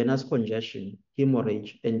leads to venous congestion,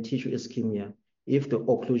 hemorrhage, and tissue ischemia if the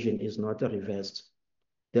occlusion is not reversed.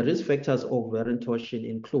 The risk factors of ovarian torsion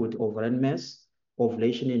include ovarian mass,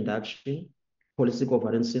 ovulation induction, polycystic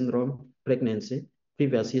ovarian syndrome, pregnancy,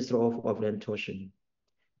 previous history of ovarian torsion.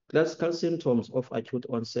 Classical symptoms of acute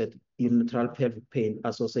onset unilateral pelvic pain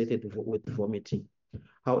associated with vomiting.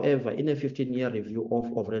 However, in a 15-year review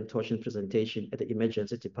of ovarian torsion presentation at the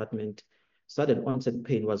emergency department, sudden onset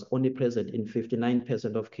pain was only present in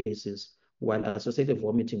 59% of cases, while associated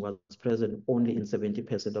vomiting was present only in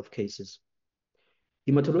 70% of cases.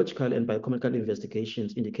 Hematological and biochemical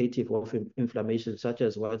investigations indicative of inflammation such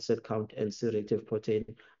as white cell count and C-reactive protein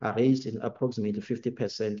are raised in approximately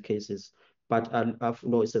 50% cases, but have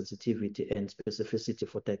low sensitivity and specificity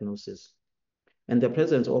for diagnosis. And the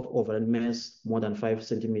presence of ovarian mass more than 5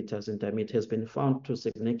 centimeters in diameter has been found to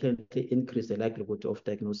significantly increase the likelihood of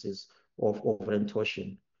diagnosis of ovarian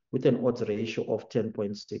torsion with an odds ratio of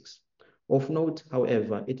 10.6. Of note,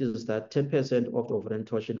 however, it is that 10% of the ovarian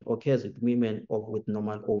torsion occurs with women with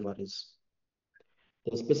normal ovaries.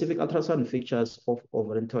 The specific ultrasound features of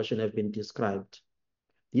ovarian torsion have been described.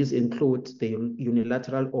 These include the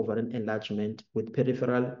unilateral ovarian enlargement with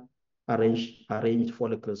peripheral arranged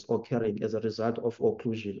follicles occurring as a result of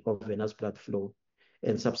occlusion of venous blood flow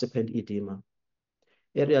and subsequent edema.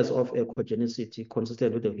 Areas of echogenicity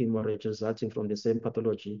consistent with the hemorrhage resulting from the same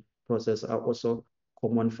pathology process are also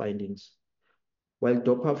common findings. While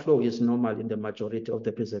Doppler flow is normal in the majority of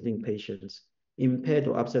the presenting patients, impaired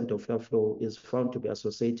or absent Doppler flow is found to be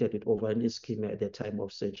associated with ovarian ischemia at the time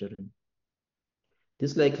of surgery.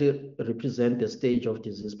 This likely represents the stage of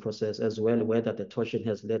disease process as well, whether the torsion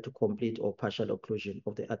has led to complete or partial occlusion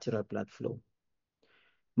of the arterial blood flow.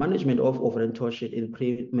 Management of ovarian torsion in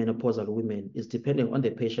premenopausal women is dependent on the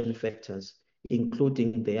patient factors,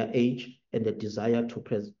 including their age and the desire to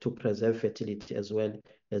preserve fertility, as well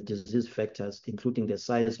as disease factors, including the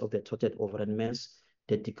size of the total ovarian mass,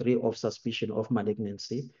 the degree of suspicion of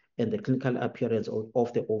malignancy, and the clinical appearance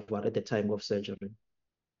of the ovary at the time of surgery.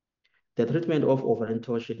 The treatment of ovarian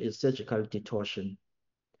torsion is surgical detorsion.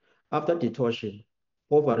 After detorsion,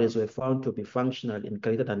 ovaries were found to be functional in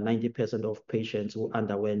greater than 90% of patients who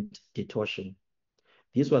underwent detortion.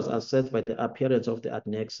 This was assessed by the appearance of the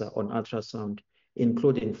adnexa on ultrasound,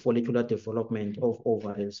 including follicular development of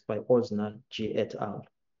ovaries by Osner G. et al.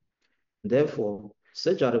 Therefore,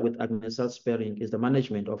 surgery with adnexal sparing is the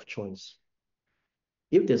management of choice.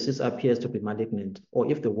 If the cyst appears to be malignant,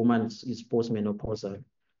 or if the woman is postmenopausal,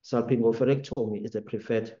 salpingoophorectomy is the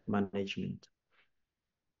preferred management.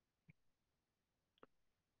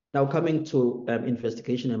 Now coming to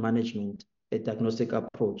investigation and management, a diagnostic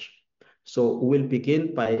approach. So we'll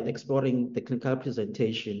begin by exploring the clinical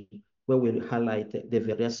presentation, where we'll highlight the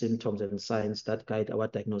various symptoms and signs that guide our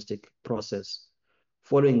diagnostic process.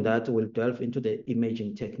 Following that, we'll delve into the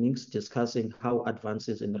imaging techniques, discussing how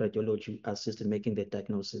advances in radiology assist in making the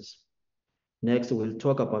diagnosis. Next, we'll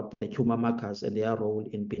talk about the tumor markers and their role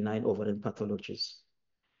in benign ovarian pathologies.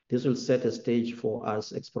 This will set a stage for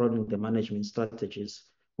us exploring the management strategies,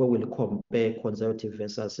 where we'll compare conservative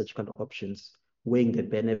versus surgical options, weighing the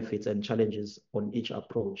benefits and challenges on each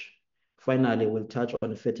approach. Finally, we'll touch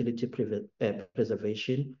on fertility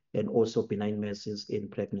preservation and also benign masses in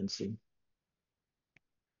pregnancy.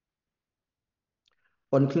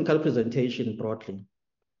 On clinical presentation broadly,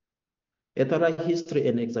 a thorough history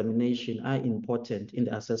and examination are important in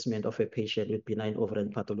the assessment of a patient with benign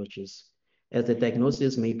ovarian pathologies, as the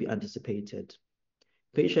diagnosis may be anticipated.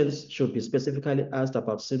 Patients should be specifically asked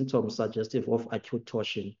about symptoms suggestive of acute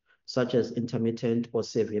torsion, such as intermittent or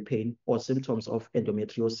severe pain, or symptoms of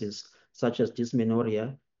endometriosis, such as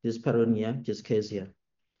dysmenorrhea, dyspareunia, dyschezia.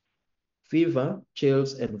 Fever,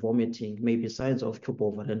 chills, and vomiting may be signs of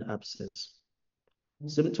tubo-ovarian abscess.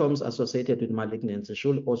 Symptoms associated with malignancy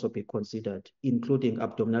should also be considered, including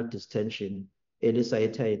abdominal distension, early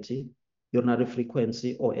satiety, urinary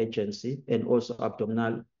frequency or urgency, and also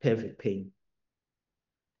abdominal pelvic pain.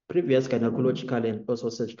 Previous gynecological and also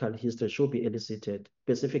surgical history should be elicited,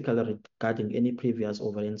 specifically regarding any previous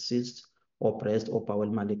ovarian cysts or breast or bowel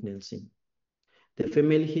malignancy. The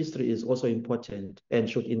family history is also important and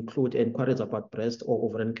should include inquiries about breast or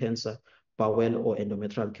ovarian cancer, bowel or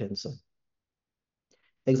endometrial cancer.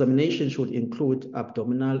 Examination should include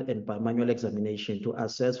abdominal and bimanual examination to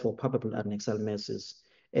assess for palpable adnexal masses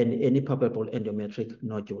and any palpable endometric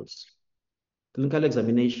nodules. Clinical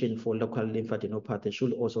examination for local lymphadenopathy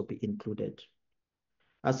should also be included.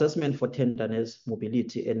 Assessment for tenderness,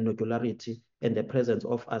 mobility, and nodularity and the presence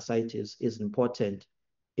of ascites is important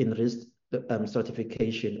in risk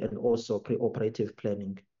stratification and also preoperative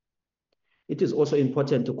planning. It is also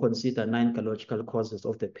important to consider non-gynecological causes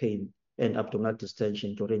of the pain and abdominal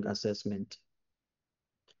distension during assessment.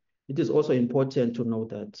 It is also important to know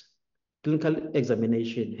that clinical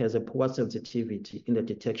examination has a poor sensitivity in the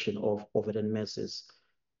detection of ovarian masses,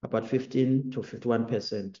 about 15 to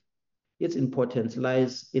 51%. Its importance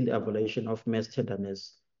lies in the evaluation of mass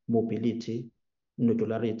tenderness, mobility,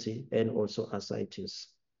 nodularity, and also ascites.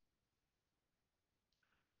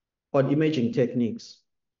 On imaging techniques,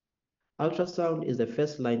 ultrasound is the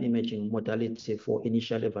first-line imaging modality for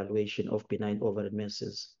initial evaluation of benign ovarian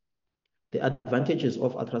masses. The advantages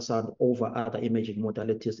of ultrasound over other imaging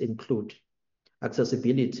modalities include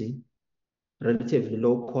accessibility, relatively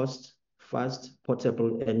low cost, fast,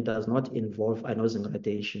 portable, and does not involve ionizing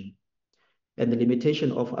radiation. And the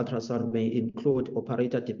limitation of ultrasound may include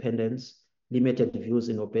operator dependence, limited views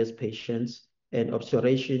in obese patients, and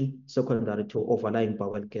obturation secondary to overlying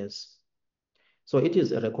bowel gas. So it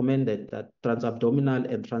is recommended that transabdominal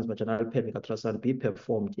and transvaginal pelvic ultrasound be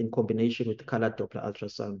performed in combination with colored Doppler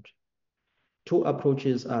ultrasound. Two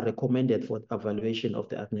approaches are recommended for evaluation of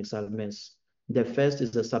the adnexal mass. The first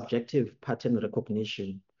is the subjective pattern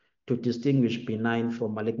recognition to distinguish benign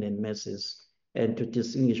from malignant masses and to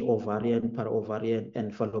distinguish ovarian, paraovarian,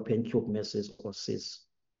 and fallopian tube masses or cysts.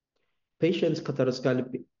 Patients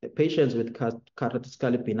with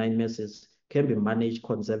characteristically benign masses can be managed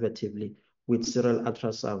conservatively with serial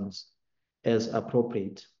ultrasounds as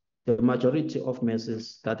appropriate. The majority of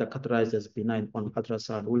masses that are categorized as benign on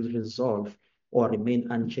ultrasound will resolve or remain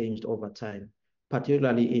unchanged over time,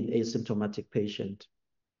 particularly in asymptomatic patients.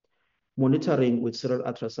 Monitoring with serial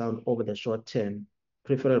ultrasound over the short term,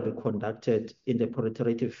 preferably conducted in the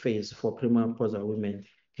proliferative phase for premenopausal women,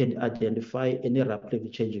 can identify any rapidly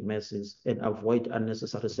changing masses and avoid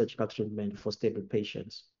unnecessary surgical treatment for stable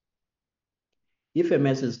patients. If a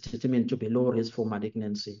mass is determined to be low risk for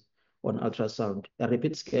malignancy on ultrasound, a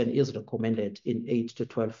repeat scan is recommended in 8 to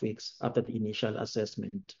 12 weeks after the initial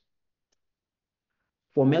assessment.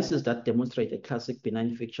 For masses that demonstrate a classic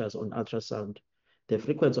benign features on ultrasound, the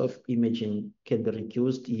frequency of imaging can be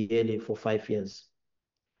reduced yearly for 5 years.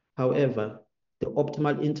 However, the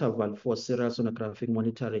optimal interval for serial sonographic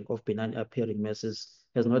monitoring of benign appearing masses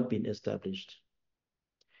has not been established.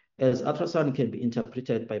 As ultrasound can be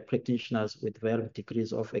interpreted by practitioners with varying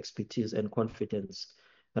degrees of expertise and confidence,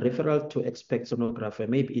 a referral to expert sonographer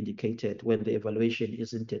may be indicated when the evaluation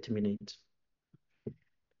is indeterminate.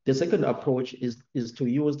 The second approach is to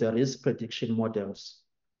use the risk prediction models,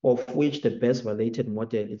 of which the best validated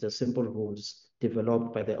model is the simple rules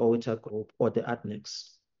developed by the OITA group or the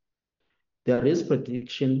ADNEX. The risk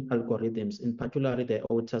prediction algorithms, in particular the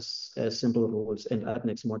Otis simple rules and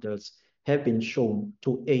ADNEX models, have been shown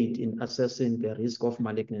to aid in assessing the risk of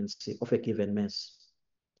malignancy of a given mass.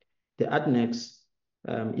 The ADNEX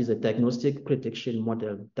is a diagnostic prediction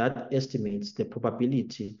model that estimates the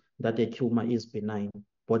probability that a tumor is benign,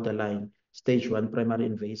 borderline, stage 1 primary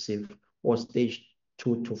invasive, or stage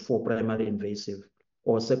 2 to 4 primary invasive,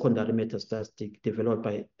 or secondary metastatic, developed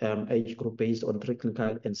by age group based on 3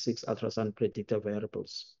 clinical and 6 ultrasound predictor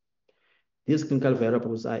variables. These clinical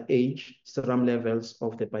variables are age, serum levels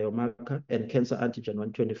of the biomarker, and cancer antigen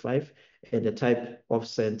 125, and the type of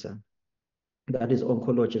center, that is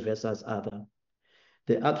oncology versus other.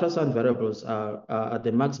 The ultrasound variables are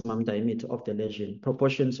the maximum diameter of the lesion,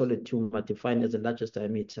 proportion solid tumor defined as the largest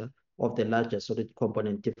diameter of the largest solid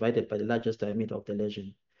component divided by the largest diameter of the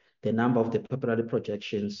lesion, the number of the papillary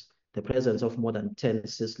projections, the presence of more than 10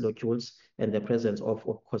 cyst locules, and the presence of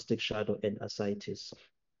acoustic shadow and ascites.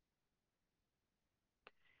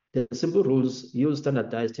 The simple rules use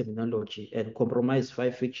standardized terminology and compromise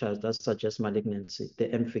 5 features that suggest malignancy,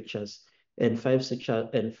 the M features, and five features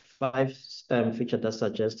that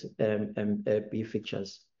suggest B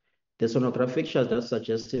features. The sonographic features that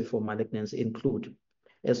suggestive for malignancy include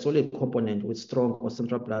a solid component with strong or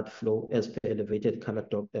central blood flow as per elevated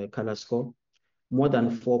color score, more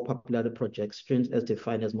than 4 papillary projections as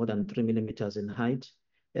defined as more than 3 millimeters in height,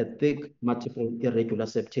 a thick multiple irregular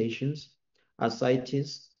septations,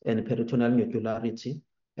 ascites, and peritoneal nodularity,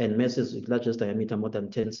 and masses with largest diameter more than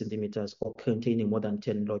 10 centimeters or containing more than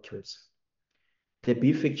 10 locules. The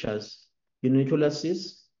B features, unicular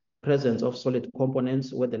cysts, presence of solid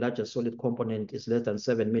components where the largest solid component is less than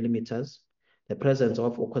 7 millimeters, the presence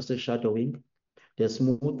of acoustic shadowing, the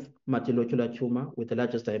smooth multilocular tumor with the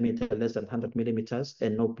largest diameter less than 100 millimeters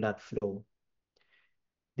and no blood flow.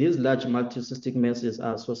 These large multicystic masses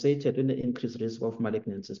are associated with the increased risk of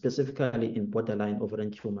malignancy, specifically in borderline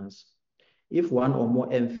ovarian tumors. If one or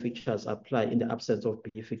more M features apply in the absence of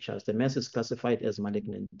B features, the mass is classified as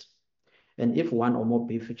malignant. And if one or more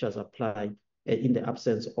B features apply in the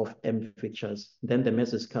absence of M features, then the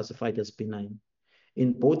mass is classified as benign.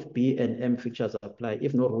 In both B and M features apply,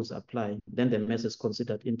 if no rules apply, then the mass is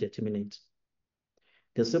considered indeterminate.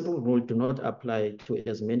 The simple rule do not apply to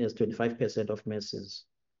as many as 25% of masses.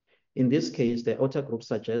 In this case, the outer group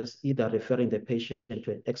suggests either referring the patient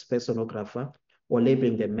to an expert sonographer or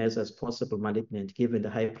labeling the mass as possible malignant given the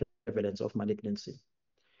high prevalence of malignancy.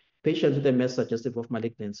 Patients with a mass suggestive of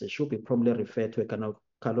malignancy should be promptly referred to a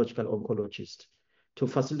gynecological oncologist to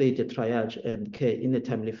facilitate the triage and care in a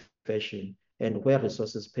timely fashion, and where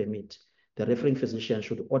resources permit, the referring physician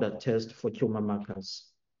should order tests for tumor markers.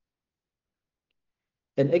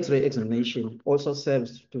 An X-ray examination also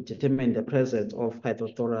serves to determine the presence of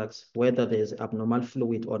hydrothorax, whether there is abnormal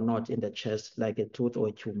fluid or not in the chest, like a tooth or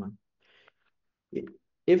a tumor.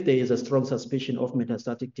 If there is a strong suspicion of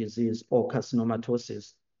metastatic disease or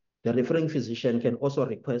carcinomatosis, the referring physician can also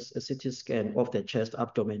request a CT scan of the chest,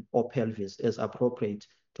 abdomen, or pelvis as appropriate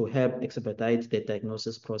to help expedite the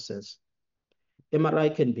diagnosis process.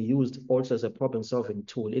 MRI can be used also as a problem-solving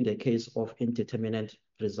tool in the case of indeterminate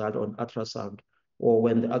result on ultrasound, or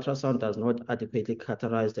when the ultrasound does not adequately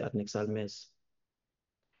characterize the adnexal mass.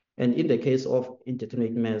 And in the case of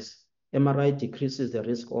indeterminate mass, MRI decreases the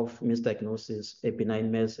risk of misdiagnosis, a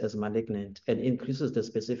benign mass as malignant, and increases the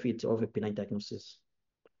specificity of a benign diagnosis.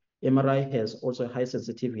 MRI has also a high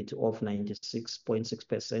sensitivity of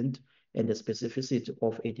 96.6% and a specificity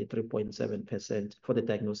of 83.7% for the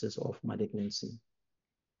diagnosis of malignancy.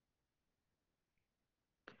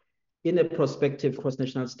 In a prospective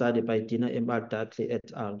cross-national study by Dina M.R. Dartley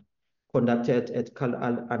et al., conducted at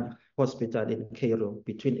Al Hospital in Cairo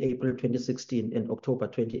between April 2016 and October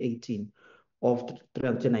 2018, of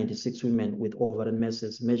 396 women with ovarian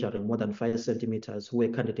masses measuring more than 5 centimeters who were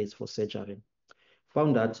candidates for surgery,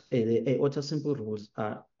 found that aorta simple rules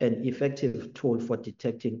are an effective tool for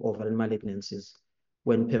detecting ovarian malignancies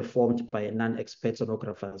when performed by non-expert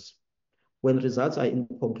sonographers. When results are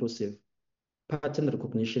inconclusive, pattern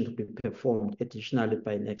recognition to be performed additionally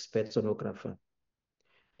by an expert sonographer.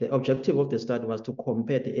 The objective of the study was to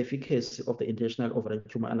compare the efficacy of the International Ovarian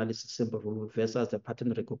Tumor Analysis Simple Rule versus the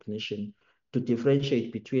pattern recognition to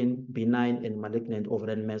differentiate between benign and malignant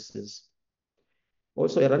ovarian masses.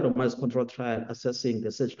 Also, a randomized control trial assessing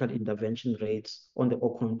the surgical intervention rates on the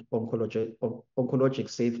oncologic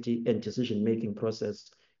safety and decision-making process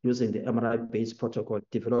using the MRI-based protocol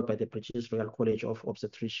developed by the British Royal College of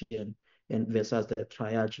Obstetricians and versus the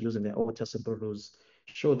triage using the aorta simple rules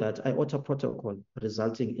show that aorta protocol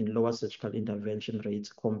resulting in lower surgical intervention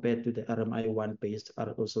rates compared to the RMI1-based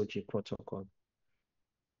ROSOG protocol.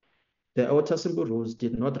 The ultrasound rules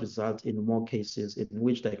did not result in more cases in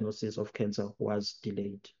which diagnosis of cancer was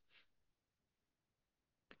delayed.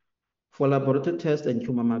 For laboratory tests and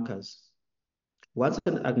tumor markers, once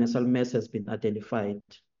an agnosal mass has been identified,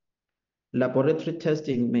 laboratory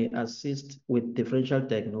testing may assist with differential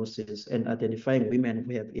diagnosis and identifying women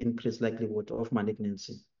who have increased likelihood of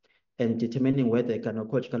malignancy and determining whether a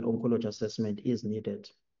gynecological oncology assessment is needed.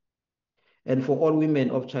 And for all women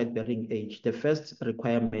of childbearing age, the first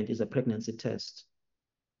requirement is a pregnancy test.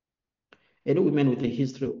 Any women with a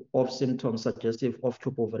history of symptoms suggestive of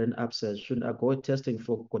ovarian abscess should undergo testing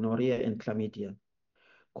for gonorrhea and chlamydia.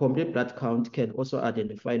 Complete blood count can also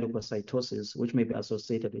identify leukocytosis, which may be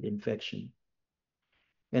associated with infection.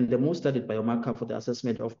 And the most studied biomarker for the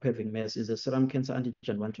assessment of pelvic mass is the serum cancer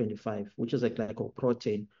antigen 125, which is a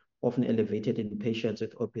glycoprotein often elevated in patients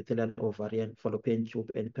with epithelial, ovarian, fallopian tube,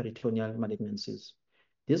 and peritoneal malignancies.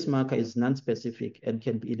 This marker is non-specific and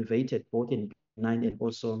can be elevated both in benign and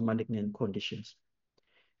also malignant conditions.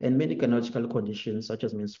 And many gynecological conditions such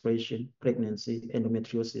as menstruation, pregnancy,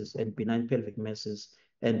 endometriosis, and benign pelvic masses,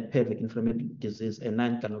 and pelvic inflammatory disease, and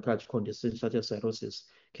non-gynecological conditions such as cirrhosis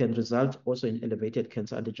can result also in elevated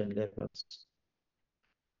cancer antigen levels.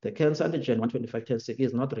 The cancer antigen 125 testing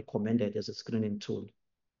is not recommended as a screening tool.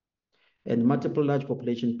 And multiple large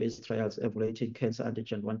population-based trials evaluating cancer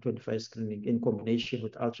antigen 125 screening in combination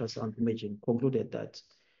with ultrasound imaging concluded that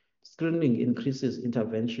screening increases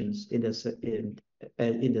interventions in the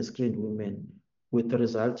screened women, with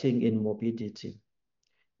resulting in morbidity.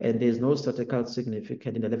 And there is no statistical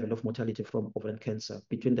significance in the level of mortality from ovarian cancer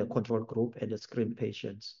between the control group and the screened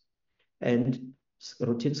patients. And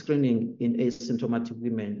routine screening in asymptomatic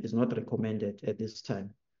women is not recommended at this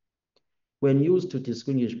time. When used to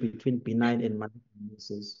distinguish between benign and malignant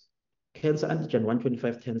cases, cancer antigen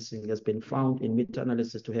 125 testing has been found in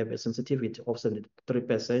meta-analysis to have a sensitivity of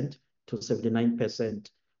 73% to 79%,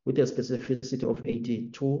 with a specificity of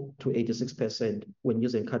 82 to 86% when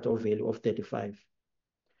using cutoff value of 35.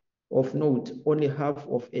 Of note, only half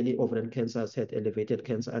of early ovarian cancers had elevated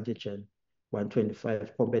cancer antigen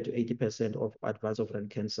 125 compared to 80% of advanced ovarian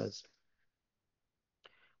cancers.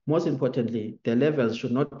 Most importantly, the levels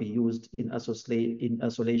should not be used in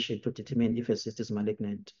isolation to determine if a cyst is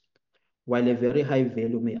malignant. While a very high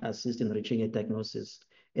value may assist in reaching a diagnosis,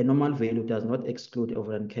 a normal value does not exclude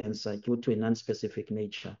ovarian cancer due to a non-specific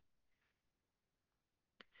nature.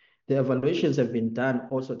 The evaluations have been done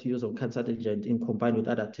also to use on cancer antigen in combined with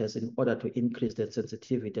other tests in order to increase the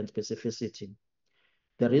sensitivity and specificity.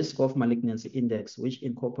 The risk of malignancy index, which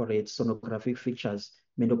incorporates sonographic features,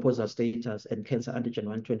 menopausal status, and cancer antigen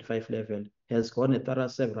 125 level, has gone through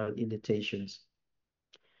several limitations.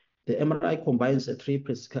 The MRI combines three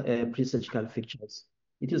pre-surgical features.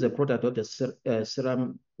 It is a product of the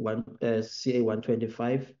serum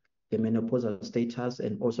CA125, the menopausal status,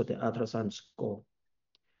 and also the ultrasound score.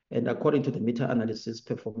 And according to the meta-analysis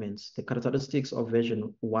performance, the characteristics of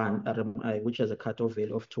version 1 RMI, which has a cutoff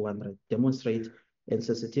value of 200, demonstrate a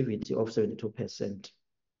sensitivity of 72%.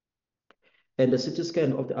 And the CT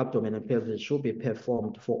scan of the abdomen and pelvis should be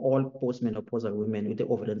performed for all postmenopausal women with the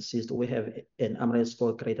ovarian cyst who have an MRI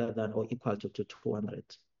score greater than or equal to 200.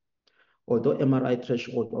 Although MRI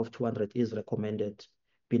threshold of 200 is recommended,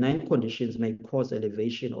 benign conditions may cause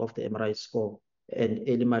elevation of the MRI score and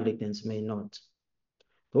early malignancy may not.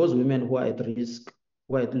 Those women who are at risk,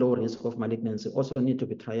 who are at low risk of malignancy, also need to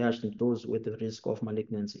be triaged in those with the risk of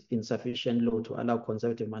malignancy insufficient low to allow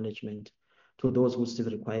conservative management to those who still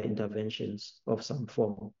require interventions of some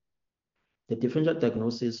form. The differential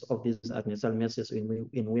diagnosis of these agnosal masses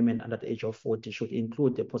in women under the age of 40 should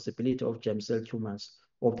include the possibility of germ cell tumors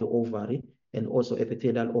of the ovary and also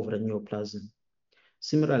epithelial ovarian neoplasm.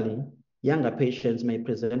 Similarly, younger patients may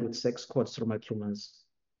present with sex-cord stromal tumors.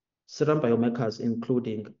 Serum biomarkers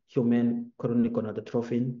including human chorionic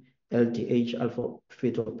gonadotrophin, LDH alpha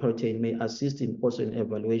fetoprotein may assist in also in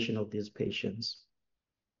evaluation of these patients.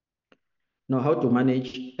 Now, how to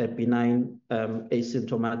manage a benign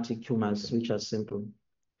asymptomatic tumors, which are simple.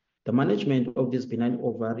 The management of this benign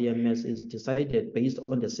ovarian mass is decided based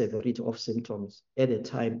on the severity of symptoms at the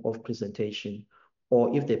time of presentation,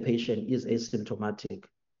 or if the patient is asymptomatic,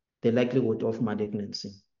 the likelihood of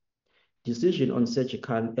malignancy. Decision on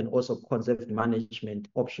surgical and also conservative management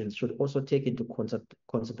options should also take into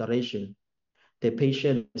consideration the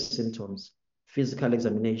patient's symptoms, physical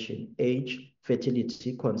examination, age,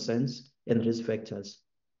 fertility concerns, and risk factors,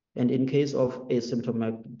 and in case of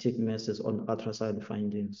asymptomatic masses on ultrasound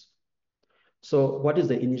findings. So what is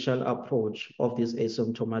the initial approach of this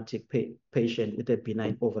asymptomatic patient with a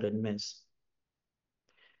benign ovarian mass?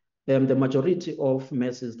 The majority of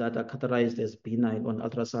masses that are categorized as benign on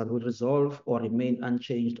ultrasound will resolve or remain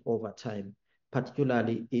unchanged over time,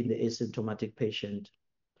 particularly in the asymptomatic patient.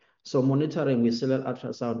 So monitoring with cellular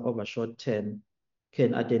ultrasound over short term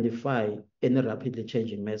can identify any rapidly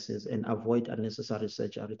changing masses and avoid unnecessary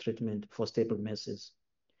surgery treatment for stable masses.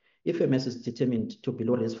 If a mass is determined to be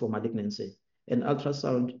low risk for malignancy, an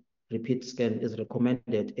ultrasound repeat scan is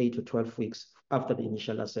recommended 8 to 12 weeks after the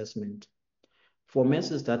initial assessment. For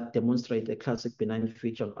masses that demonstrate a classic benign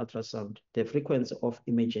feature on ultrasound, the frequency of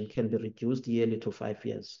imaging can be reduced yearly to 5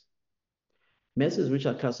 years. Masses which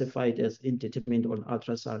are classified as indeterminate on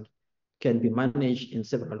ultrasound can be managed in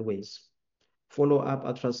several ways. Follow-up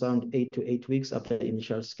ultrasound 8 to 8 weeks after the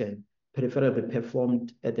initial scan, preferably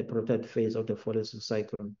performed at the protected phase of the follicle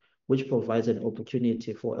cycle, which provides an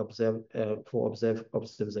opportunity for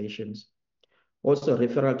observations. Also,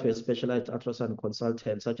 referral to a specialized ultrasound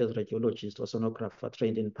consultant, such as radiologist or sonographer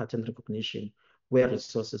trained in pattern recognition, where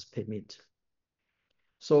resources permit.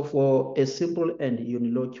 So for a simple and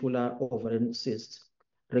unilocular ovarian cyst,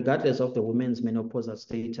 regardless of the woman's menopausal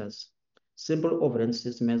status, simple ovarian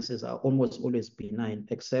cyst masses are almost always benign,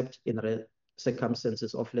 except in rare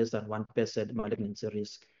circumstances of less than 1% malignancy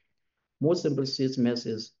risk. Most simple cyst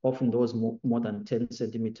masses, often those more than 10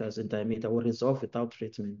 centimeters in diameter, will resolve without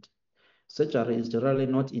treatment. Surgery is generally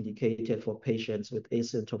not indicated for patients with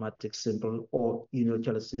asymptomatic simple or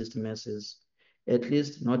unilocular cyst masses, at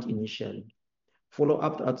least not initially.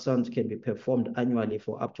 Follow-up ultrasound can be performed annually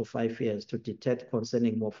for up to 5 years to detect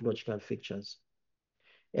concerning morphological features.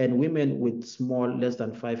 And women with small, less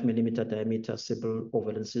than 5 millimeter diameter simple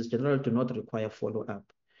ovarian cysts generally do not require follow-up,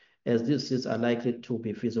 as these cysts are likely to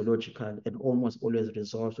be physiological and almost always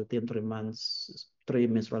resolve within 3 months, 3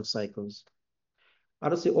 menstrual cycles.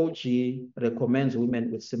 RCOG recommends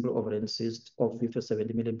women with simple ovarian cysts of 50 to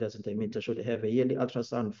 70 millimeters in diameter should have a yearly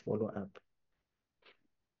ultrasound follow-up.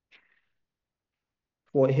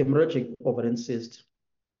 For hemorrhagic ovarian cyst,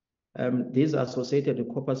 these are associated with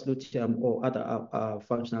corpus luteum or other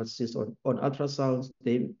functional cysts. On ultrasounds,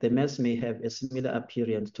 the mass may have a similar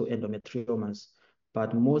appearance to endometriomas,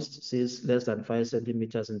 but most cysts less than 5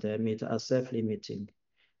 centimeters in diameter are self-limiting,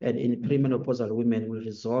 and in premenopausal women will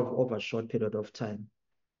resolve over a short period of time.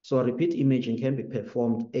 So repeat imaging can be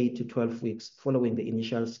performed 8 to 12 weeks following the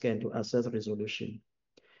initial scan to assess resolution.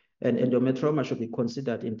 And endometrioma should be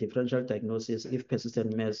considered in differential diagnosis if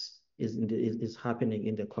persistent mass is happening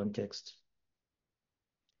in the context.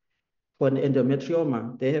 For an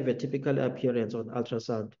endometrioma, they have a typical appearance on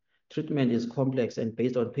ultrasound. Treatment is complex and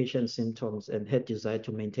based on patient symptoms and head desire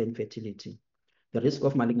to maintain fertility. The risk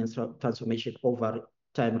of malignant transformation over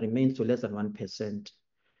time remains to less than 1%.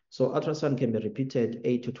 So ultrasound can be repeated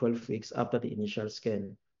 8 to 12 weeks after the initial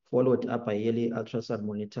scan, followed up by yearly ultrasound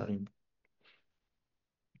monitoring.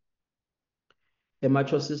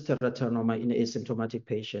 Hematocyst teratoma in asymptomatic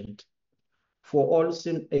patient. For all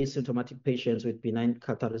asymptomatic patients with benign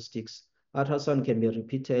characteristics, ultrasound can be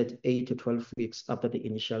repeated 8 to 12 weeks after the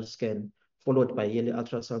initial scan, followed by yearly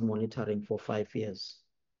ultrasound monitoring for 5 years.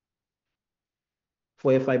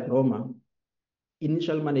 For a fibroma,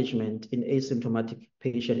 initial management in asymptomatic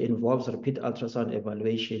patient involves repeat ultrasound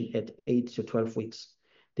evaluation at 8 to 12 weeks.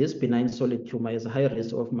 This benign solid tumor has a higher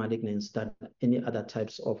risk of malignancy than any other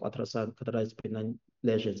types of ultrasound categorized benign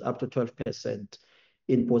lesions, up to 12%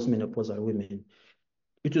 in postmenopausal women.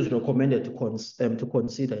 It is recommended to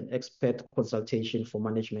consider an expert consultation for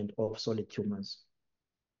management of solid tumors.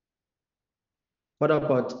 What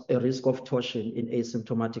about a risk of torsion in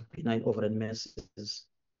asymptomatic benign ovarian masses?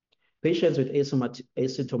 Patients with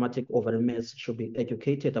asymptomatic ovarian mass should be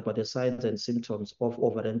educated about the signs and symptoms of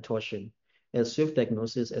ovarian torsion, as swift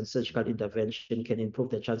diagnosis and surgical intervention can improve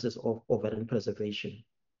the chances of ovarian preservation.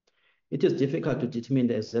 It is difficult to determine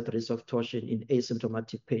the exact risk of torsion in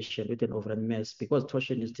asymptomatic patient with an ovarian mass because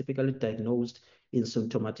torsion is typically diagnosed in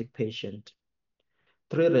symptomatic patient.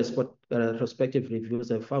 3 retrospective reviews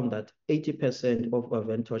have found that 80% of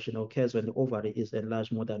ovarian torsion occurs when the ovary is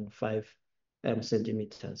enlarged more than 5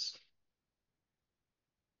 centimeters.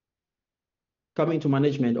 Coming to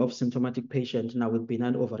management of symptomatic patients now with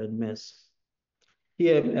benign ovarian mass.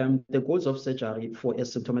 Here, the goals of surgery for a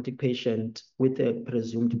symptomatic patient with a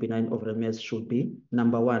presumed benign ovarian mass should be: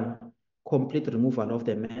 number 1, complete removal of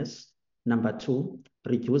the mass; number 2,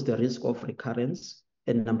 reduce the risk of recurrence;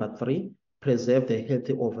 and number 3, preserve the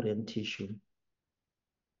healthy ovarian tissue.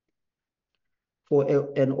 For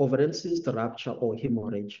an ovarian cyst rupture or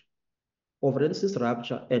hemorrhage, ovarian cyst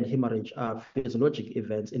rupture and hemorrhage are physiologic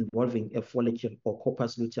events involving a follicle or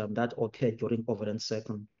corpus luteum that occur during ovarian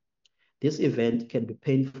cycle. This event can be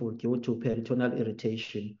painful due to peritoneal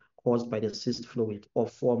irritation caused by the cyst fluid or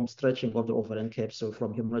from stretching of the ovarian capsule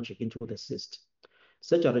from hemorrhagic into the cyst.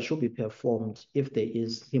 Surgery should be performed if there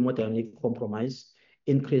is hemodynamic compromise,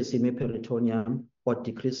 increased hemiperitoneum, or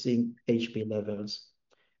decreasing HB levels.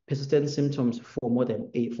 Persistent symptoms for more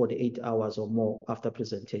than 48 hours or more after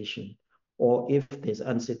presentation, or if there's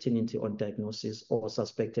uncertainty on diagnosis or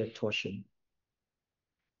suspected torsion.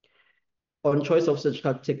 On choice of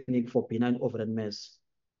surgical technique for benign ovarian mass,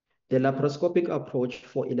 the laparoscopic approach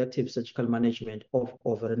for elective surgical management of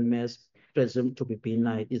ovarian mass presumed to be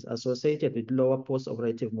benign is associated with lower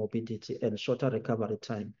postoperative morbidity and shorter recovery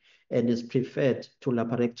time, and is preferred to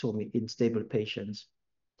laparectomy in stable patients.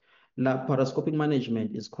 Laparoscopic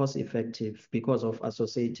management is cost-effective because of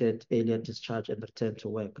associated earlier discharge and return to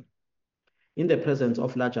work. In the presence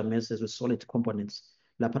of larger masses with solid components,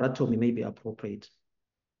 laparotomy may be appropriate.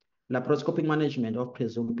 Laparoscopic management of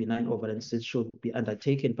presumed benign ovarian cysts should be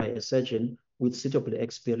undertaken by a surgeon with suitable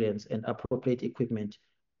experience and appropriate equipment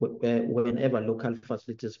whenever local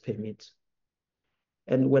facilities permit.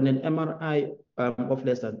 And when an MRI of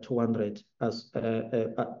less than 200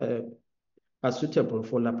 are suitable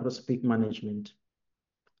for laparoscopic management.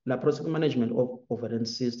 Laparoscopic management of ovarian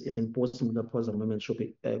cysts in postmenopausal women should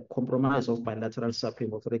be a compromise of bilateral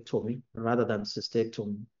supraovarectomy rather than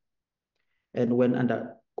cystectomy. And when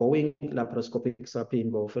undergoing laparoscopic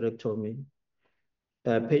supraovarectomy,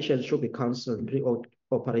 patients should be counseled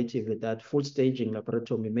pre-operatively that full staging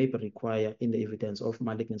laparotomy may be required in the evidence of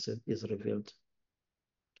malignancy is revealed.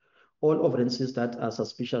 All ovarian cysts that are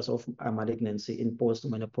suspicious of a malignancy in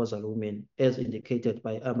postmenopausal women, as indicated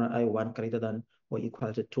by MRI 1 greater than or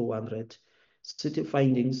equal to 200, CT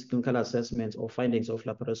findings, clinical assessments, or findings of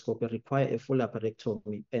laparoscopy require a full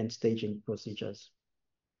laparectomy and staging procedures.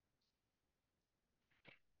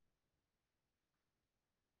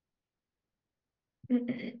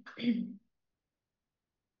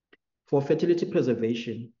 For fertility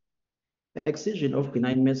preservation, excision of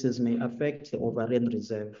benign masses may affect the ovarian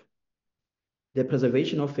reserve. The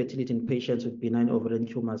preservation of fertility in patients with benign ovarian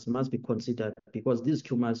tumors must be considered because these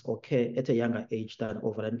tumors occur at a younger age than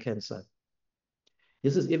ovarian cancer.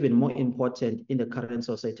 This is even more important in the current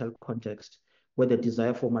societal context, where the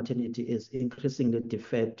desire for maternity is increasingly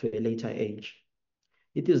deferred to a later age.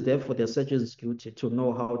 It is therefore the surgeon's duty to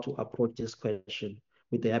know how to approach this question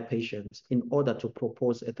with their patients in order to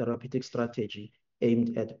propose a therapeutic strategy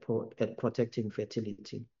aimed at protecting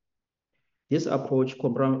fertility. This approach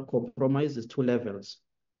compromises two levels: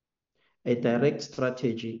 a direct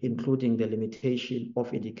strategy, including the limitation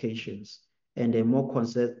of indications, and a more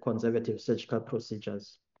conservative surgical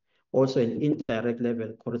procedures. Also, an indirect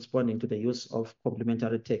level corresponding to the use of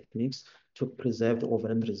complementary techniques to preserve the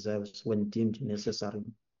ovarian reserves when deemed necessary.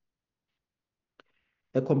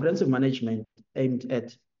 A comprehensive management aimed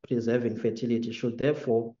at preserving fertility should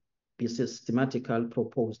therefore be systematically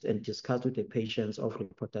proposed and discussed with the patients of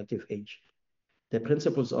reproductive age. The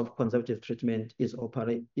principles of conservative treatment is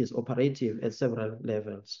operative at several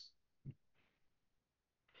levels.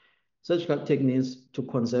 Surgical techniques to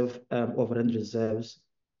conserve ovarian reserves,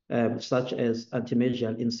 such as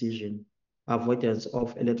antimedial incision, avoidance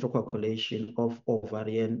of electrocoagulation of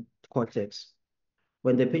ovarian cortex.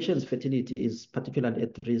 When the patient's fertility is particularly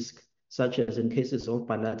at risk, such as in cases of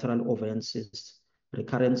bilateral ovarian cysts,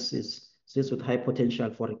 recurrences, cysts with high potential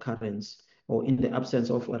for recurrence, or in the absence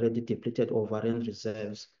of already depleted ovarian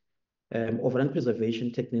reserves, ovarian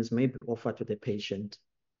preservation techniques may be offered to the patient.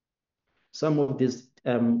 Some of these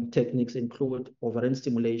techniques include ovarian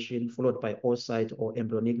stimulation followed by oocyte or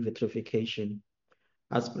embryonic vitrification,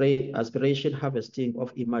 aspiration harvesting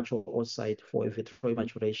of immature oocyte for vitro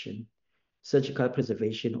maturation, surgical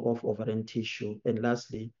preservation of ovarian tissue, and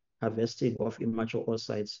lastly, harvesting of immature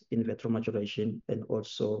oocytes in vitro maturation and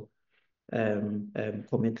also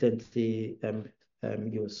concomitantly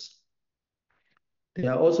use.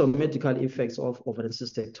 There are also medical effects of ovarian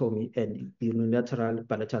cystectomy and unilateral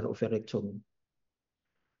bilateral oophorectomy.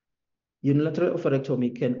 Unilateral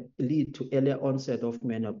oophorectomy can lead to earlier onset of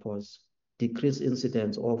menopause, decreased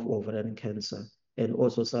incidence of ovarian cancer, and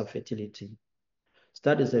also subfertility.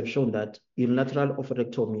 Studies have shown that unilateral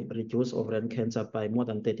oophorectomy reduces ovarian cancer by more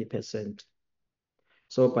than 30%.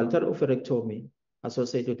 So bilateral oophorectomy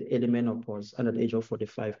associated with early menopause under the age of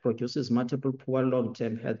 45 produces multiple poor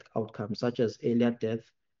long-term health outcomes such as earlier death,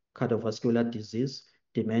 cardiovascular disease,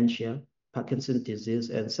 dementia, Parkinson's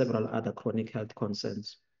disease, and several other chronic health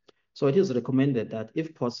concerns. So it is recommended that,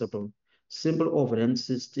 if possible, simple ovarian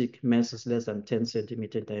cystic masses less than 10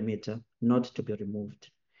 centimeter diameter not to be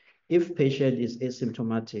removed. If patient is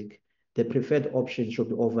asymptomatic, the preferred option should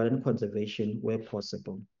be ovarian conservation where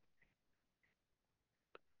possible.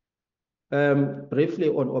 Briefly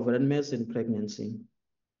on ovarian mass in pregnancy.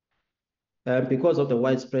 Because of the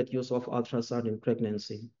widespread use of ultrasound in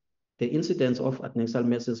pregnancy, the incidence of adnexal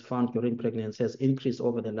masses found during pregnancy has increased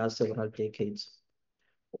over the last several decades.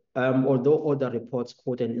 Although older reports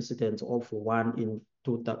quote an incidence of 1 in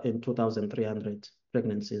 2,300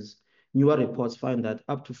 pregnancies, newer reports find that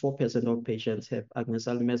up to 4% of patients have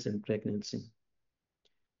adnexal mass in pregnancy.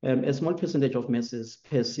 A small percentage of masses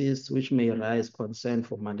persist, which may raise concern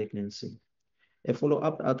for malignancy. A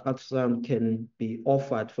follow-up ultrasound can be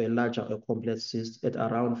offered for a larger or complex cyst at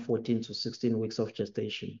around 14 to 16 weeks of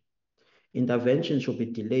gestation. Intervention should be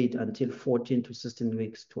delayed until 14 to 16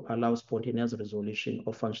 weeks to allow spontaneous resolution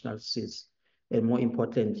of functional cysts, and more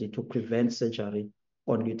importantly, to prevent surgery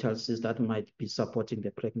on luteal cysts that might be supporting the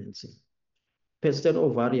pregnancy. Persistent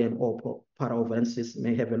ovarian or para-ovarian cysts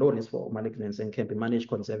may have a low risk for malignancy and can be managed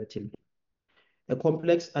conservatively. A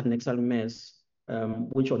complex adnexal mass,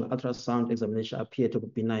 which on ultrasound examination appear to be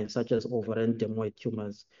benign, such as ovarian dermoid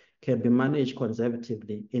tumors, can be managed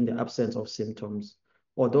conservatively in the absence of symptoms,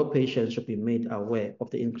 although patients should be made aware of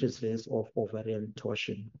the increased risk of ovarian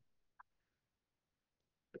torsion.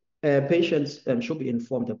 Patients should be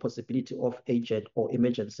informed the possibility of agent or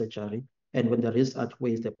emergent surgery, and when the risk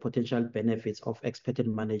outweighs the potential benefits of expected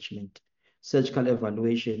management, surgical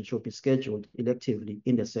evaluation should be scheduled electively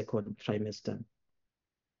in the second trimester.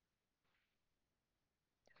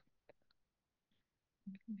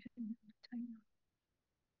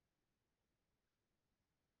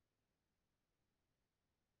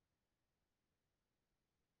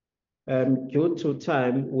 Due to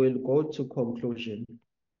time, we'll go to conclusion.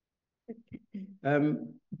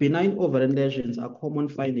 Benign ovarian lesions are common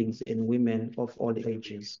findings in women of all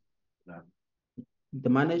ages. The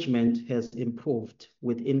management has improved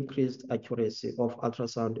with increased accuracy of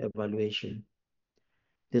ultrasound evaluation.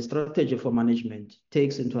 The strategy for management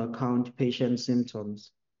takes into account patient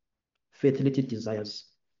symptoms, fertility desires,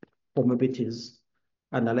 comorbidities,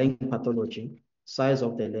 underlying pathology, size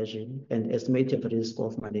of the lesion, and estimated risk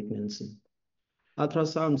of malignancy.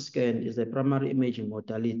 Ultrasound scan is the primary imaging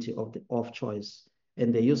modality of choice,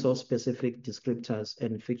 and the use of specific descriptors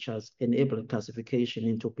and features enable classification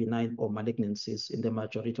into benign or malignancies in the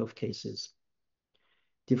majority of cases.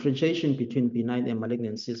 Differentiation between benign and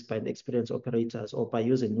malignancies by the experienced operators or by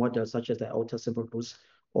using models such as the outer sample boost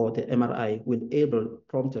or the MRI will enable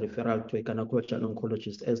prompt referral to a gynecological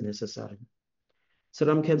oncologist as necessary.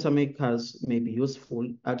 Serum cancer markers may be useful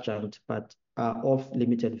adjunct, but are of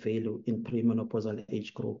limited value in premenopausal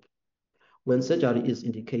age group. When surgery is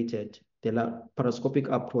indicated, the laparoscopic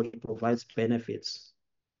approach provides benefits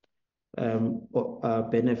and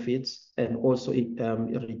also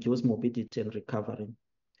reduce morbidity and recovery.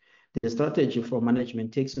 The strategy for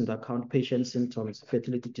management takes into account patient symptoms,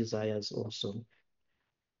 fertility desires also.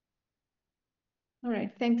 All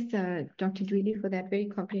right, thanks, Dr. Dwelly, for that very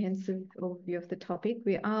comprehensive overview of the topic.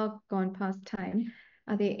 We are gone past time.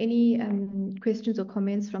 Are there any questions or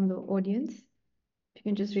comments from the audience? If you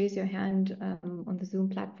can just raise your hand on the Zoom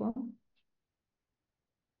platform.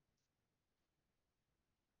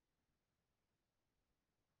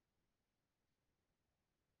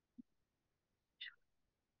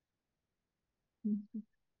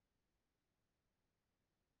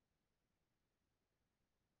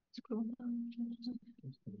 Scroll down.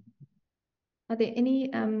 Are there any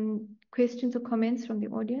questions or comments from the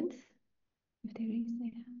audience? If they raise their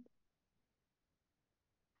hand.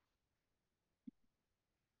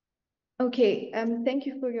 Okay, thank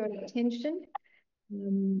you for your attention.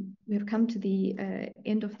 We have come to the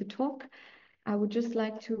end of the talk. I would just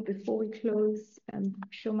like to, before we close,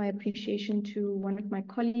 show my appreciation to one of my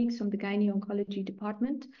colleagues from the Gynae Oncology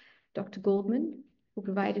Department, Dr. Goldman, who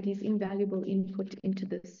provided his invaluable input into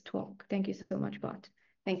this talk. Thank you so much, Bart.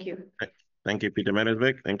 Thank you. Thank you, Peter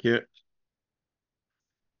Meredith. Thank you.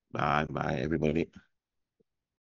 Bye, everybody.